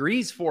getting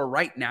degrees for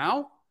right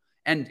now,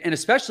 and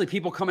especially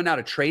people coming out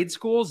of trade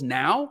schools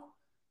now,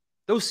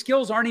 those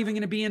skills aren't even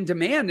going to be in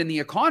demand in the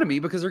economy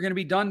because they're going to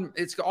be done.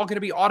 It's all going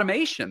to be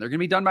automation. They're going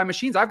to be done by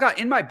machines. I've got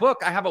in my book,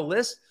 I have a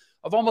list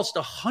of almost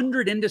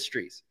 100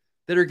 industries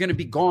that are going to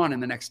be gone in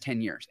the next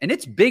 10 years. And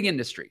it's big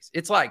industries.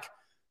 It's like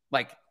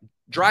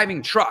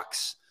driving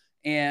trucks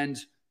and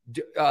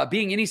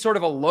being any sort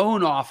of a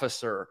loan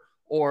officer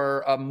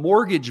or a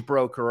mortgage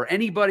broker or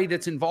anybody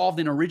that's involved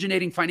in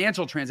originating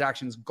financial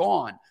transactions,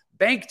 gone.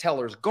 Bank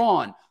tellers,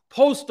 gone.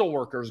 Postal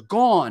workers,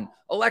 gone.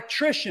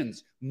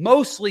 Electricians,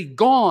 mostly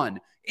gone.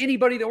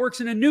 Anybody that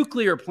works in a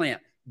nuclear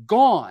plant,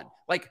 gone.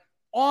 Like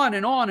on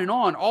and on and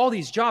on. All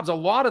these jobs, a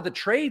lot of the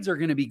trades are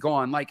going to be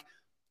gone. Like,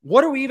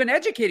 what are we even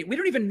educating? We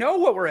don't even know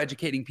what we're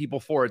educating people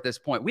for at this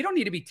point. We don't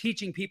need to be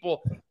teaching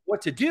people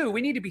what to do.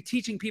 We need to be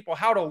teaching people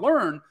how to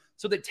learn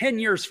so that 10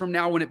 years from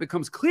now, when it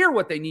becomes clear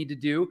what they need to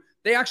do,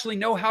 they actually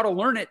know how to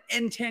learn it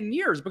in 10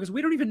 years because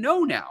we don't even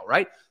know now,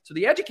 right? So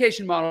the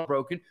education model is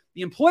broken.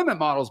 The employment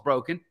model is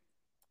broken.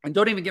 And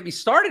don't even get me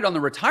started on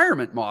the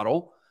retirement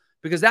model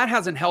because that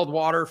hasn't held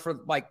water for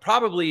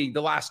probably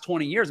the last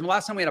 20 years. And the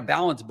last time we had a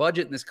balanced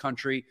budget in this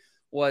country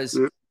was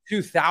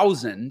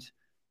 2000.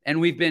 And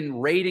we've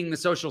been raiding the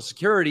Social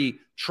Security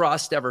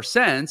Trust ever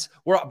since.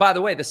 Where, by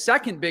the way, the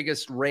second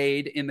biggest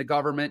raid in the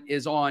government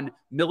is on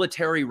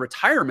military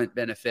retirement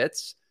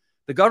benefits.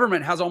 The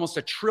government has almost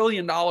 $1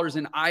 trillion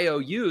in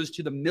IOUs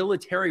to the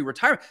military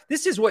retirement.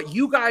 This is what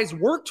you guys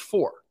worked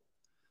for.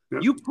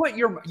 Yep.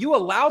 You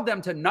allowed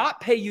them to not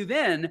pay you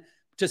then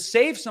to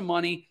save some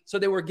money so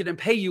they were going to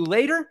pay you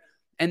later.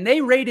 And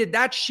they raided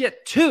that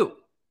shit too,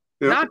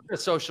 not the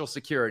Social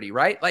Security,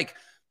 right? Like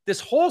This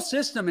whole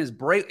system is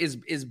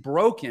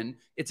broken.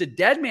 It's a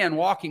dead man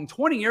walking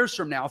 20 years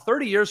from now,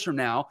 30 years from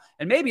now,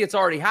 and maybe it's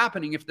already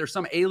happening if there's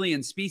some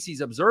alien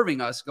species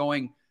observing us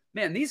going,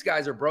 man, these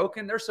guys are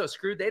broken. They're so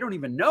screwed. They don't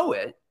even know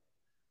it.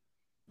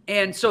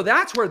 And so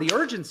that's where the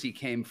urgency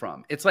came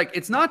from. It's like,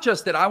 it's not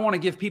just that I want to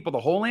give people the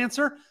whole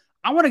answer.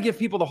 I want to give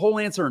people the whole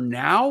answer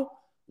now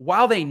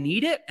while they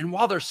need it and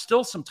while there's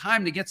still some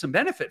time to get some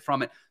benefit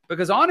from it.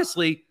 Because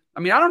honestly, I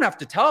mean, I don't have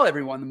to tell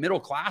everyone the middle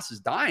class is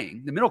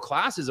dying. The middle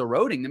class is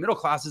eroding. The middle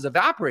class is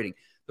evaporating.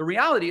 The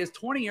reality is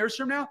 20 years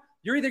from now,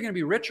 you're either going to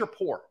be rich or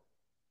poor.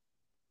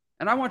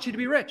 And I want you to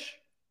be rich.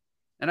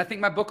 And I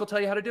think my book will tell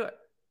you how to do it.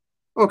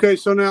 Okay,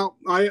 so now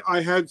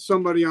I had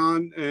somebody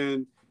on,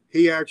 and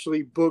he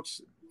actually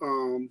books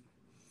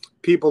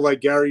people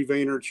like Gary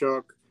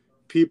Vaynerchuk,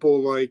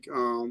 people like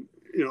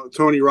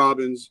Tony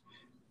Robbins,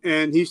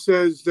 and he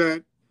says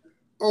that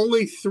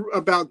only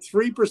about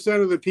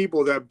 3% of the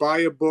people that buy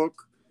a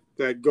book,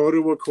 that go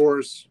to a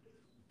course,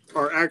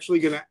 are actually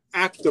going to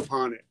act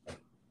upon it.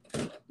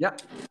 Yeah.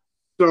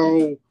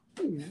 So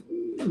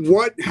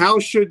how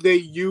should they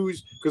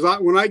use, because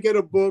when I get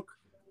a book,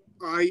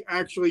 I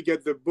actually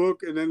get the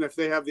book, and then if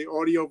they have the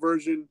audio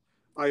version,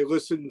 I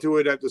listen to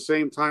it at the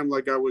same time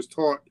like I was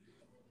taught,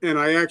 and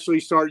I actually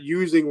start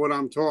using what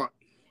I'm taught.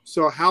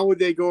 So how would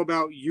they go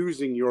about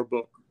using your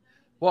book?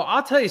 Well,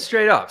 I'll tell you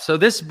straight up. So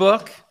this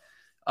book,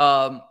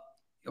 look,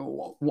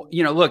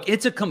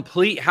 it's a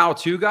complete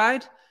how-to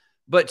guide,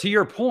 but to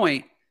your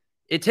point,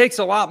 it takes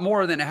a lot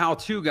more than a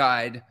how-to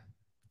guide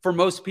for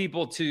most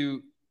people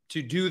to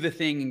do the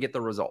thing and get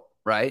the result,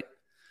 right?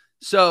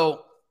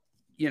 So,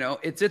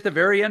 it's at the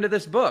very end of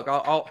this book.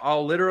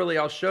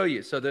 I'll show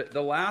you. So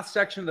the last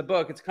section of the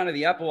book, it's kind of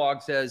the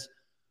epilogue, says,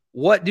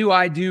 what do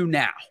I do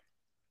now?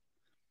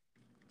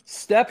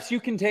 Steps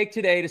you can take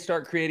today to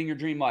start creating your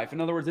dream life.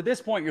 In other words, at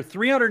this point, you're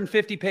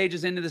 350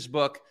 pages into this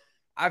book.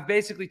 I've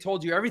basically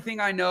told you everything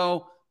I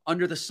know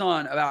under the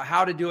sun about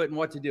how to do it and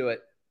what to do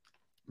it.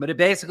 But it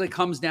basically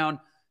comes down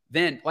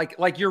then,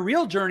 like your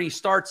real journey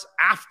starts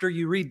after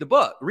you read the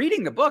book.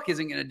 Reading the book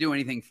isn't going to do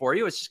anything for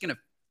you. It's just going to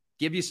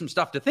give you some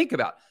stuff to think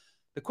about.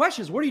 The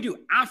question is, what do you do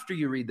after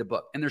you read the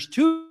book? And there's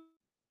two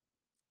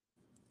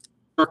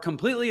are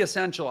completely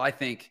essential, I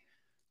think,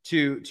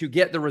 to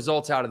get the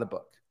results out of the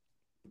book.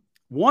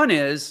 One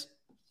is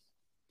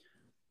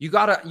you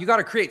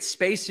gotta create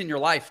space in your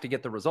life to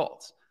get the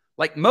results.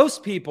 Like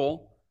most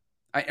people,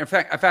 in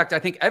fact, I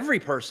think every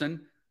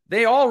person,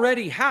 they're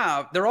already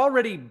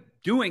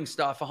doing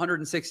stuff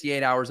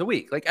 168 hours a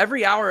week. Like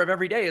every hour of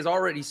every day is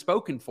already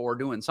spoken for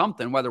doing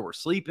something, whether we're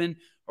sleeping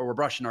or we're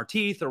brushing our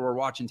teeth or we're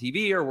watching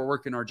TV or we're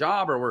working our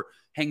job or we're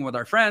hanging with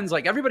our friends.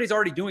 Like everybody's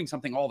already doing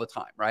something all the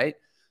time, right?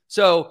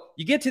 So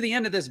you get to the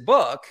end of this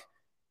book,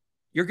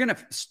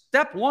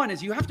 step one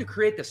is you have to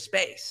create the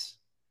space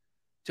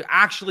to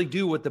actually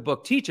do what the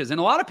book teaches. And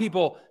a lot of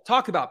people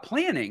talk about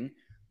planning.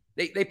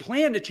 They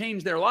plan to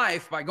change their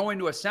life by going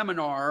to a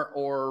seminar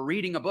or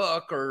reading a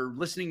book or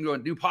listening to a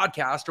new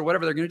podcast or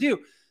whatever they're going to do.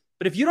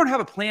 But if you don't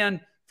have a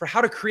plan for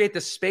how to create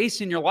the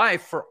space in your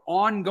life for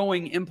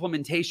ongoing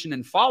implementation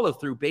and follow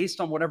through based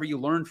on whatever you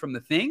learned from the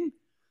thing,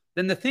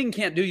 then the thing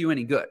can't do you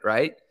any good,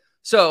 right?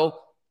 So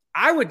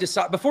I would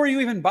decide before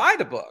you even buy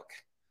the book,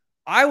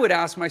 I would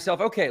ask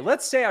myself, okay,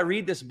 let's say I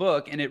read this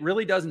book and it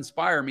really does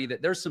inspire me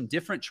that there's some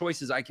different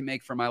choices I can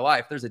make for my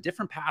life. There's a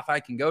different path I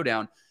can go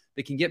down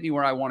that can get me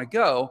where I want to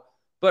go.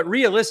 But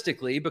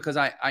realistically, because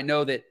I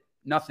know that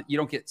you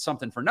don't get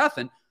something for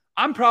nothing,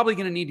 I'm probably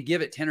going to need to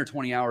give it 10 or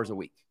 20 hours a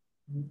week.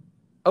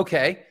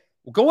 Okay,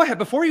 well, go ahead.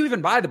 Before you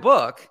even buy the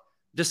book,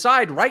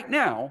 decide right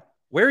now,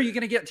 where are you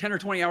going to get 10 or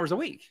 20 hours a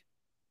week?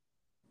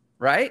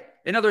 Right?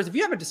 In other words, if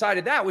you haven't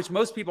decided that, which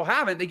most people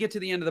haven't, they get to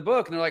the end of the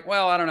book and they're like,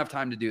 well, I don't have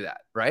time to do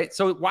that. Right?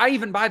 So why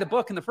even buy the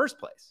book in the first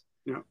place?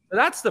 Yeah. So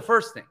that's the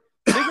first thing.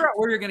 Figure out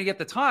where you're going to get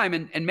the time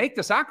and make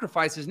the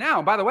sacrifices now.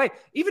 And by the way,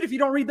 even if you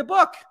don't read the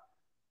book,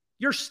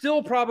 you're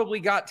still probably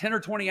got 10 or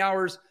 20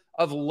 hours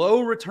of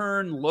low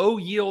return, low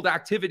yield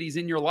activities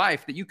in your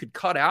life that you could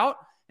cut out.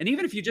 And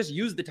even if you just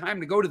use the time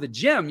to go to the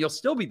gym, you'll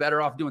still be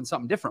better off doing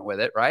something different with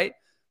it, right?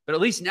 But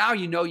at least now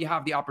you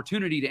have the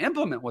opportunity to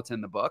implement what's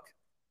in the book.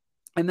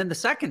 And then the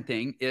second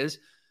thing is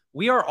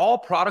we are all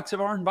products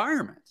of our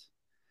environment.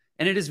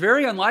 And it is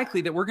very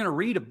unlikely that we're going to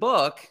read a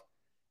book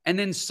and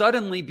then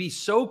suddenly be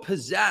so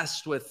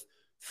possessed with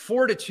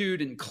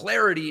fortitude and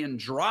clarity and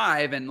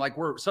drive and like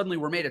we're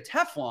made of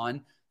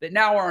Teflon that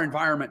now our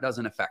environment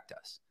doesn't affect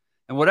us.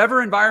 And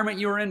whatever environment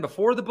you were in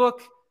before the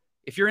book,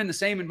 if you're in the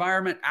same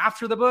environment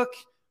after the book,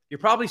 you're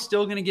probably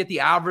still going to get the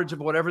average of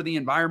whatever the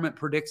environment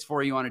predicts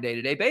for you on a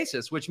day-to-day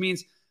basis, which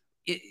means,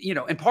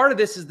 and part of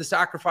this is the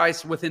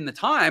sacrifice within the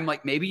time.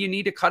 Like maybe you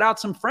need to cut out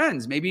some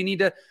friends. Maybe you need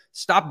to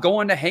stop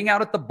going to hang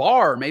out at the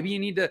bar. Maybe you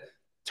need to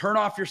turn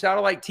off your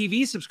satellite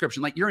TV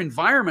subscription. Like your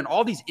environment,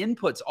 all these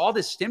inputs, all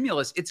this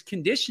stimulus, it's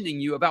conditioning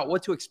you about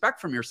what to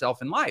expect from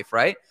yourself in life,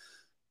 right?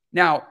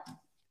 Now,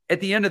 at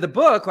the end of the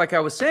book, like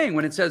I was saying,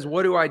 when it says,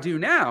 what do I do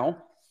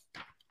now?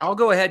 I'll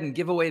go ahead and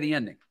give away the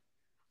ending.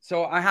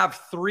 So I have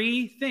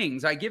 3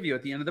 things I give you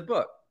at the end of the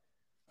book.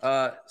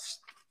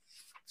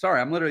 Sorry,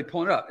 I'm literally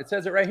pulling it up. It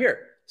says it right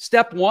here.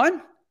 Step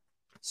 1,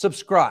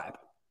 subscribe.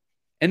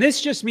 And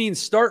this just means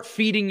start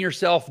feeding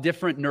yourself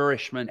different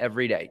nourishment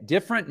every day,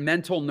 different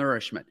mental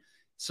nourishment.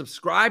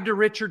 Subscribe to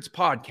Richard's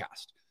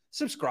podcast.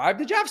 Subscribe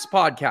to Jeff's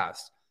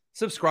podcast.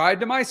 Subscribe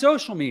to my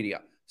social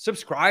media.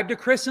 Subscribe to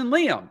Chris and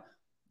Liam.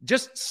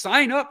 Just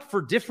sign up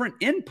for different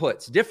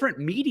inputs, different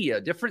media,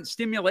 different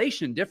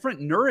stimulation,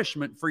 different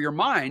nourishment for your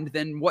mind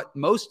than what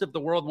most of the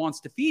world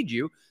wants to feed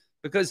you,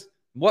 because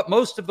what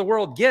most of the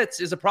world gets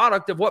is a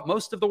product of what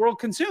most of the world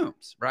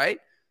consumes, right?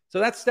 So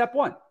that's step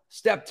 1.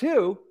 Step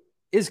 2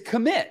 is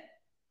commit.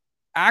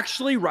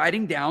 Actually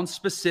writing down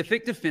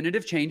specific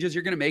definitive changes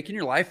you're going to make in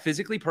your life,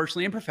 physically,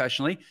 personally, and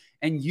professionally,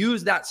 and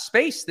use that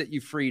space that you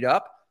freed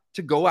up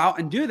to go out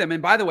and do them.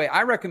 And by the way,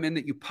 I recommend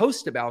that you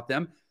post about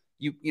them.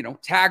 You know,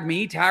 tag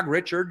me, tag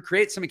Richard,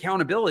 create some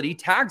accountability,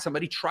 tag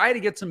somebody, try to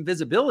get some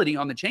visibility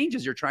on the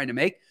changes you're trying to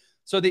make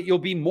so that you'll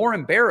be more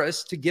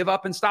embarrassed to give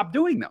up and stop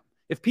doing them.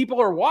 If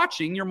people are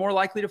watching, you're more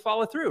likely to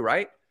follow through,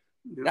 right?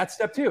 Yeah. That's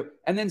step 2.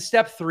 And then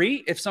step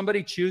 3, if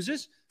somebody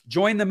chooses,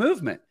 join the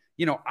movement.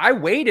 You know, I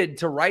waited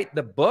to write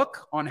the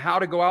book on how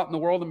to go out in the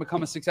world and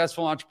become a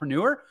successful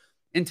entrepreneur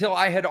until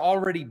I had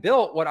already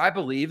built what I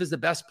believe is the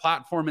best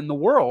platform in the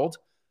world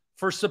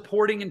for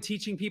supporting and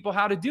teaching people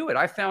how to do it.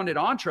 I founded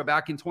Entre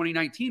back in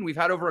 2019. We've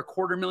had over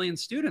 250,000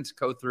 students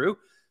go through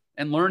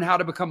and learn how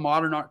to become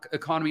modern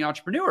economy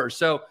entrepreneurs.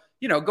 So,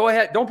 you know, go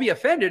ahead. Don't be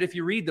offended if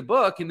you read the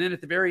book. And then at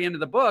the very end of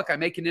the book, I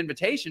make an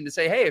invitation to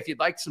say, hey, if you'd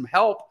like some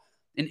help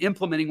in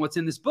implementing what's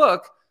in this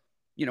book,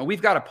 you know,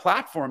 we've got a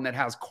platform that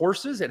has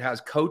courses, it has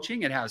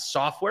coaching, it has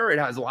software, it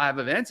has live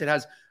events, it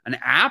has an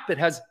app, it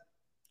has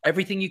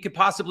everything you could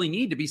possibly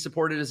need to be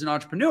supported as an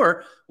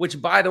entrepreneur,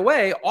 which, by the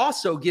way,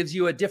 also gives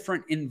you a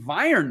different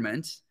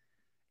environment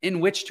in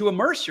which to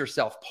immerse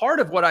yourself.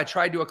 Part of what I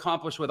tried to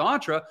accomplish with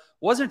Entre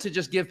wasn't to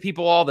just give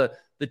people all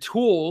the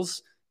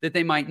tools that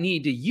they might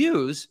need to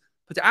use,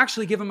 but to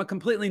actually give them a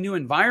completely new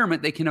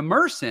environment they can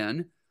immerse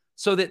in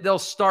so that they'll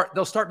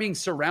start being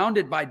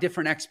surrounded by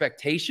different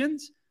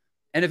expectations.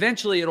 And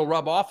eventually it'll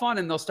rub off on,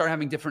 and they'll start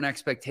having different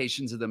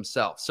expectations of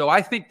themselves. So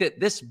I think that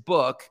this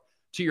book,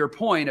 to your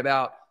point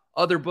about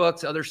other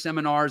books, other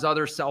seminars,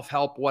 other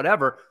self-help,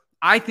 whatever,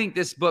 I think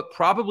this book,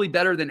 probably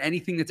better than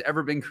anything that's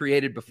ever been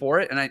created before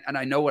it, and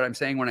I know what I'm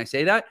saying when I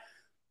say that,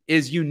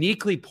 is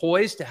uniquely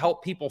poised to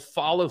help people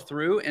follow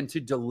through and to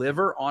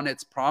deliver on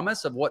its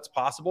promise of what's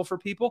possible for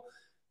people,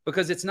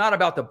 because it's not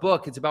about the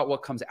book, it's about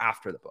what comes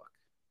after the book.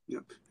 Yeah.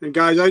 And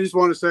guys, I just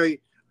want to say,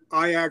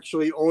 I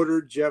actually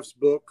ordered Jeff's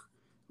book.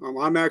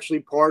 I'm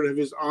actually part of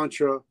his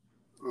Entre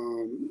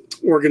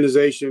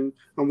organization.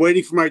 I'm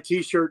waiting for my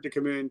t-shirt to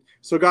come in.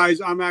 So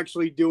guys, I'm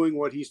actually doing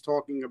what he's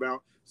talking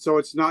about. So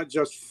it's not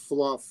just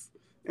fluff.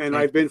 And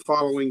I've been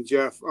following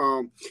Jeff.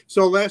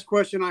 So last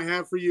question I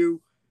have for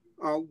you.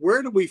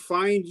 Where do we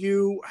find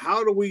you?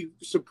 How do we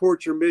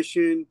support your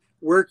mission?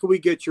 Where can we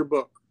get your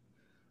book?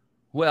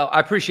 Well, I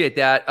appreciate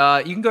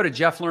that. You can go to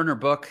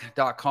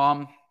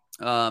jefflernerbook.com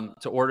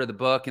to order the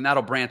book, and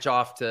that'll branch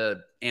off to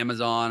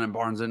Amazon and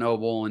Barnes &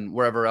 Noble and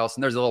wherever else.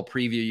 And there's a little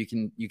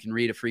preview. You can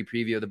read a free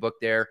preview of the book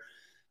there.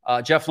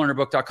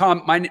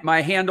 jefflernerbook.com.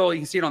 My handle,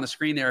 you can see it on the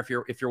screen there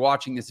if you're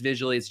watching this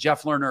visually. It's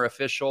Jeff Lerner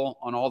Official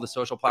on all the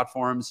social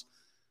platforms.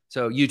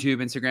 So YouTube,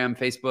 Instagram,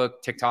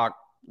 Facebook, TikTok,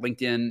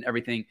 LinkedIn,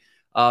 everything.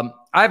 I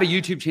have a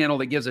YouTube channel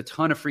that gives a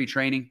ton of free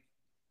training.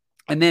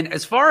 And then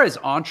as far as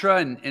Entre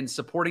and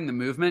supporting the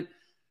movement,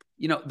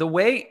 you know, the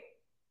way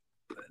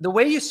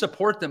you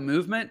support the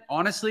movement,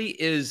 honestly,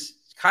 is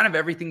kind of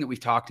everything that we've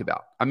talked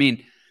about. I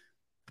mean,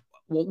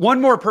 one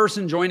more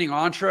person joining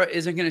Entre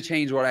isn't going to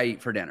change what I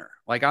eat for dinner.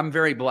 Like, I'm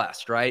very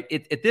blessed, right?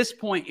 At this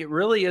point, it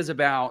really is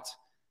about,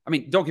 I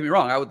mean, don't get me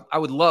wrong. I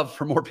would love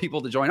for more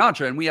people to join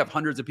Entre, and we have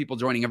hundreds of people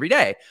joining every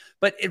day,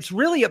 but it's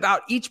really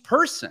about each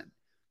person.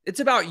 It's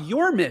about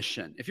your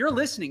mission. If you're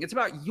listening, it's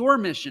about your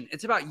mission.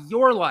 It's about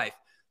your life.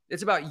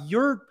 It's about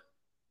your,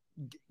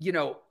 you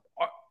know,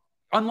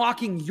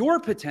 unlocking your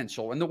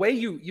potential. And the way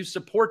you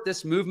support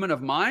this movement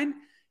of mine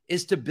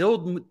is to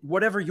build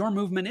whatever your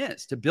movement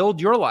is, to build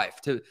your life,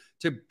 to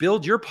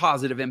build your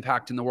positive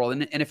impact in the world.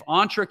 And if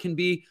Entre can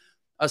be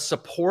a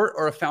support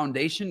or a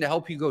foundation to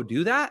help you go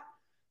do that,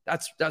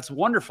 that's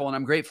wonderful. And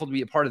I'm grateful to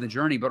be a part of the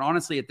journey. But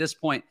honestly, at this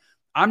point,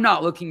 I'm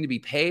not looking to be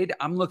paid.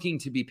 I'm looking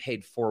to be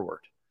paid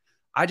forward.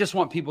 I just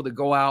want people to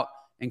go out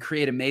and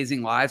create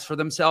amazing lives for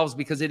themselves,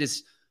 because it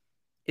is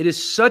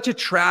such a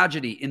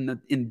tragedy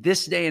in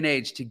this day and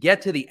age to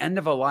get to the end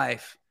of a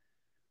life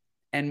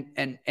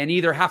and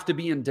either have to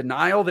be in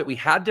denial that we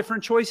had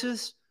different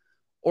choices,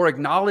 or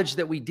acknowledge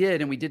that we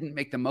did and we didn't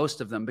make the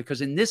most of them.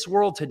 Because in this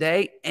world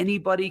today,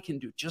 anybody can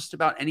do just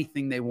about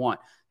anything they want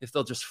if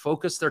they'll just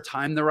focus their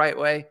time the right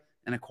way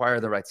and acquire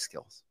the right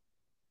skills.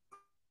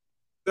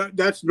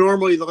 That's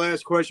normally the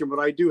last question, but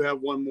I do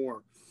have one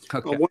more.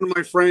 Okay. One of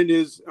my friends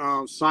is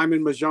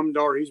Simon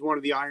Majumdar. He's one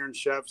of the Iron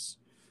Chefs,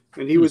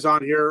 and he was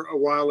on here a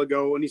while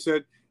ago, and he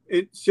said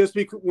it's just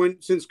because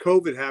since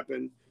COVID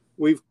happened,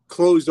 we've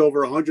closed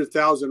over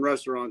 100,000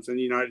 restaurants in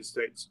the United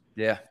States.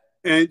 Yeah.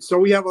 And so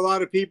we have a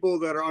lot of people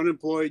that are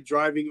unemployed,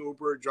 driving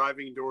Uber,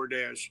 driving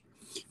DoorDash.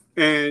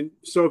 And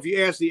so if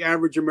you ask the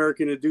average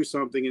American to do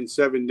something in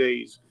 7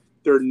 days,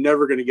 they're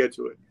never going to get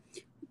to it.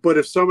 But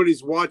if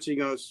somebody's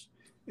watching us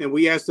and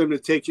we ask them to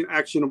take an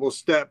actionable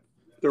step,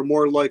 they're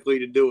more likely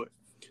to do it.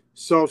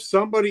 So if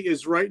somebody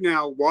is right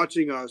now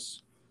watching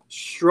us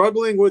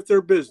struggling with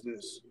their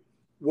business,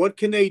 what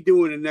can they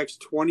do in the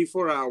next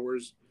 24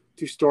 hours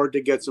to start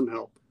to get some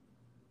help?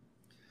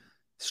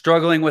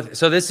 Struggling with,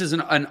 so this is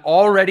an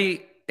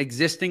already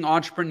existing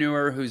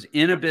entrepreneur who's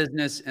in a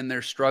business and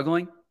they're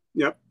struggling.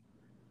 Yep.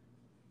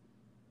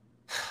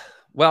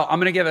 Well, I'm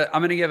going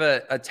to give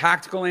a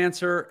tactical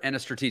answer and a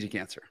strategic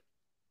answer.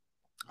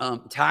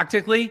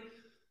 Tactically,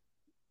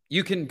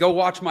 you can go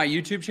watch my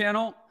YouTube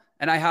channel,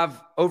 and I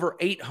have over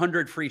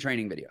 800 free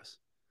training videos.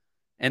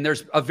 And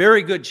there's a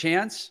very good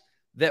chance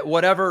that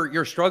whatever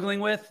you're struggling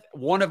with,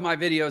 one of my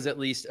videos at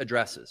least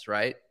addresses,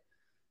 right?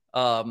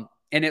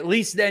 And at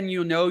least then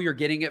you know you're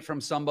getting it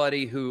from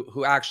somebody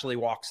who actually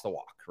walks the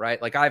walk,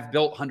 right? Like I've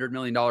built $100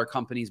 million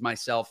companies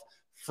myself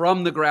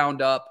from the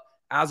ground up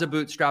as a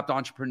bootstrapped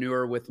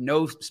entrepreneur with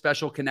no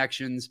special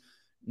connections,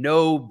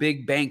 no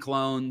big bank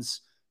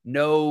loans,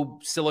 no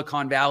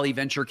Silicon Valley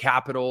venture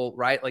capital,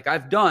 right? Like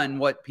I've done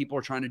what people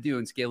are trying to do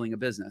in scaling a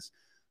business.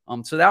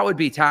 So that would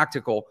be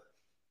tactical.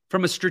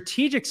 From a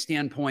strategic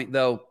standpoint,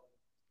 though,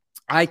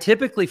 I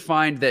typically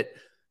find that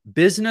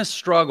business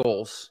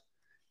struggles,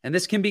 and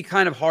this can be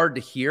kind of hard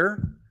to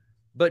hear,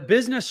 but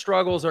business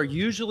struggles are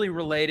usually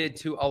related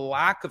to a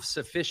lack of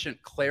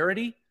sufficient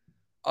clarity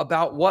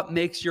about what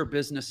makes your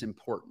business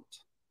important.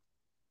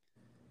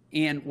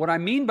 And what I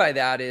mean by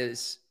that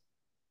is,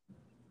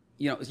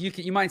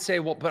 you might say,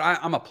 well, but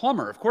I'm a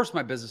plumber. Of course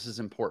my business is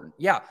important.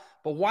 Yeah,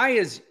 but why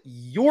is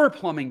your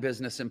plumbing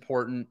business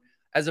important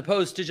as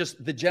opposed to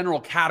just the general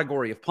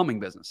category of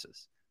plumbing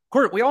businesses? Of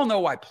course, we all know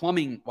why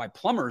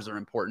plumbers are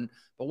important,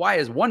 but why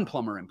is one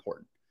plumber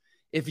important?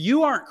 If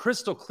you aren't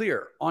crystal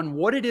clear on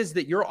what it is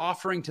that you're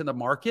offering to the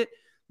market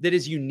that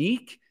is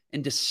unique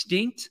and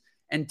distinct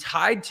and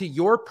tied to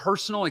your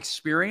personal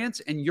experience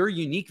and your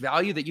unique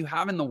value that you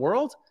have in the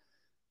world,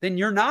 then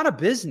you're not a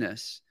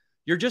business.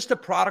 You're just a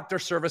product or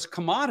service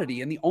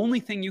commodity. And the only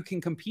thing you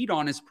can compete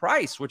on is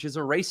price, which is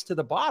a race to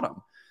the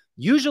bottom.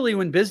 Usually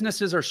when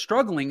businesses are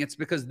struggling, it's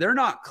because they're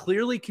not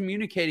clearly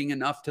communicating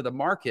enough to the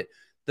market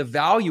the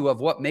value of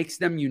what makes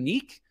them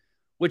unique,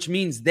 which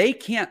means they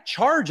can't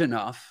charge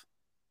enough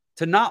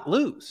to not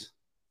lose.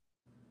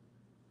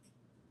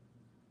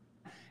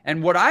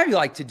 And what I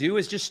like to do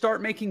is just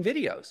start making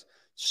videos.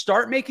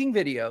 Start making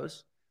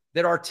videos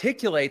that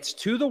articulates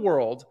to the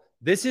world,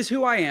 this is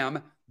who I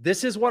am,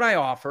 this is what I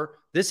offer,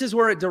 this is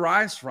where it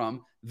derives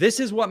from,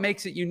 this is what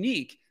makes it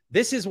unique,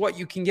 this is what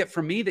you can get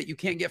from me that you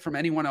can't get from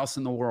anyone else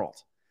in the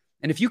world.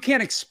 And if you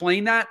can't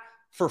explain that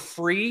for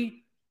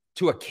free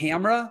to a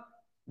camera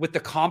with the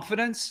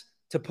confidence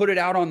to put it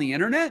out on the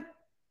internet,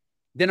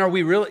 then are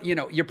we really,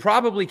 you're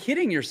probably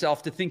kidding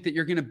yourself to think that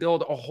you're going to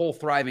build a whole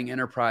thriving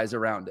enterprise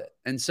around it.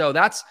 And so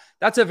that's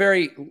a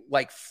very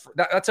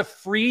that's a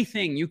free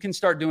thing you can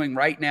start doing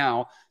right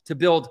now to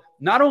build,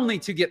 not only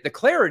to get the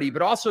clarity,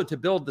 but also to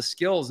build the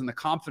skills and the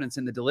confidence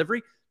in the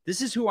delivery.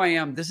 This is who I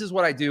am. This is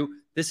what I do.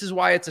 This is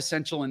why it's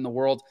essential in the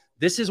world.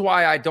 This is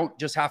why I don't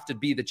just have to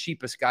be the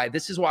cheapest guy.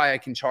 This is why I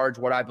can charge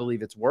what I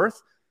believe it's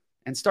worth,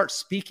 and start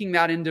speaking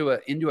that into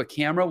a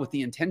camera with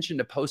the intention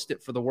to post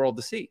it for the world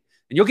to see.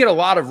 And you'll get a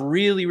lot of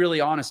really,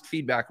 really honest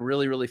feedback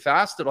really, really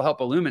fast. It'll help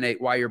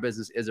illuminate why your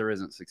business is or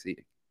isn't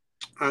succeeding.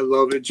 I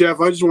love it. Jeff,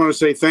 I just want to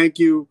say thank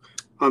you.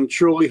 I'm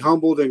truly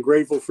humbled and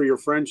grateful for your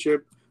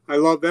friendship. I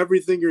love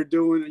everything you're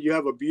doing. You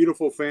have a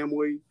beautiful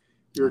family.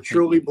 You're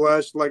truly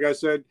blessed. Like I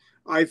said,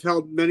 I've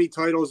held many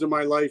titles in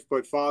my life,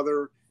 but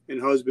father and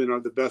husband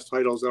are the best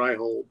titles that I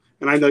hold.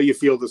 And I know you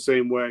feel the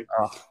same way.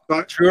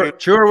 But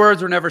truer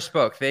words were never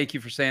spoke. Thank you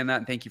for saying that,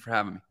 and thank you for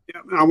having me.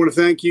 Yeah, I want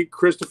to thank you,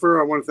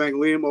 Christopher. I want to thank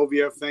Liam,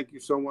 OVF. Thank you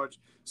so much.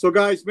 So,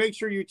 guys, make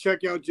sure you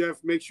check out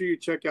Jeff. Make sure you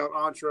check out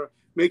Entre.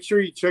 Make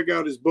sure you check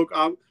out his book.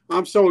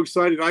 I'm so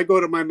excited. I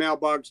go to my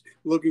mailbox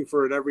looking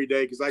for it every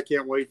day because I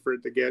can't wait for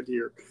it to get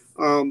here.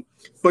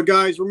 But,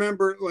 guys,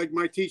 remember, like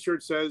my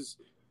T-shirt says,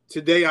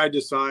 today I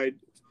decide.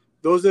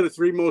 Those are the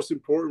three most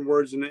important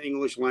words in the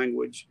English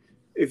language.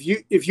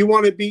 If you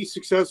want to be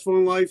successful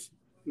in life,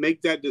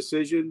 make that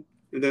decision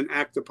and then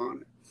act upon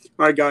it.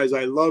 All right, guys,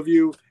 I love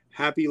you.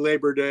 Happy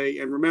Labor Day.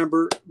 And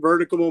remember,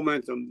 vertical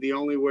momentum, the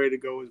only way to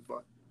go is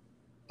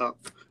up.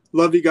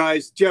 Love you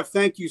guys. Jeff,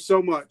 thank you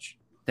so much.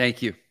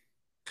 Thank you.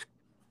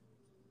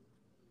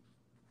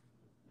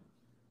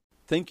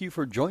 Thank you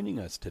for joining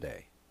us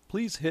today.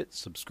 Please hit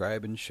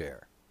subscribe and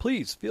share.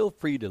 Please feel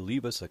free to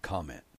leave us a comment.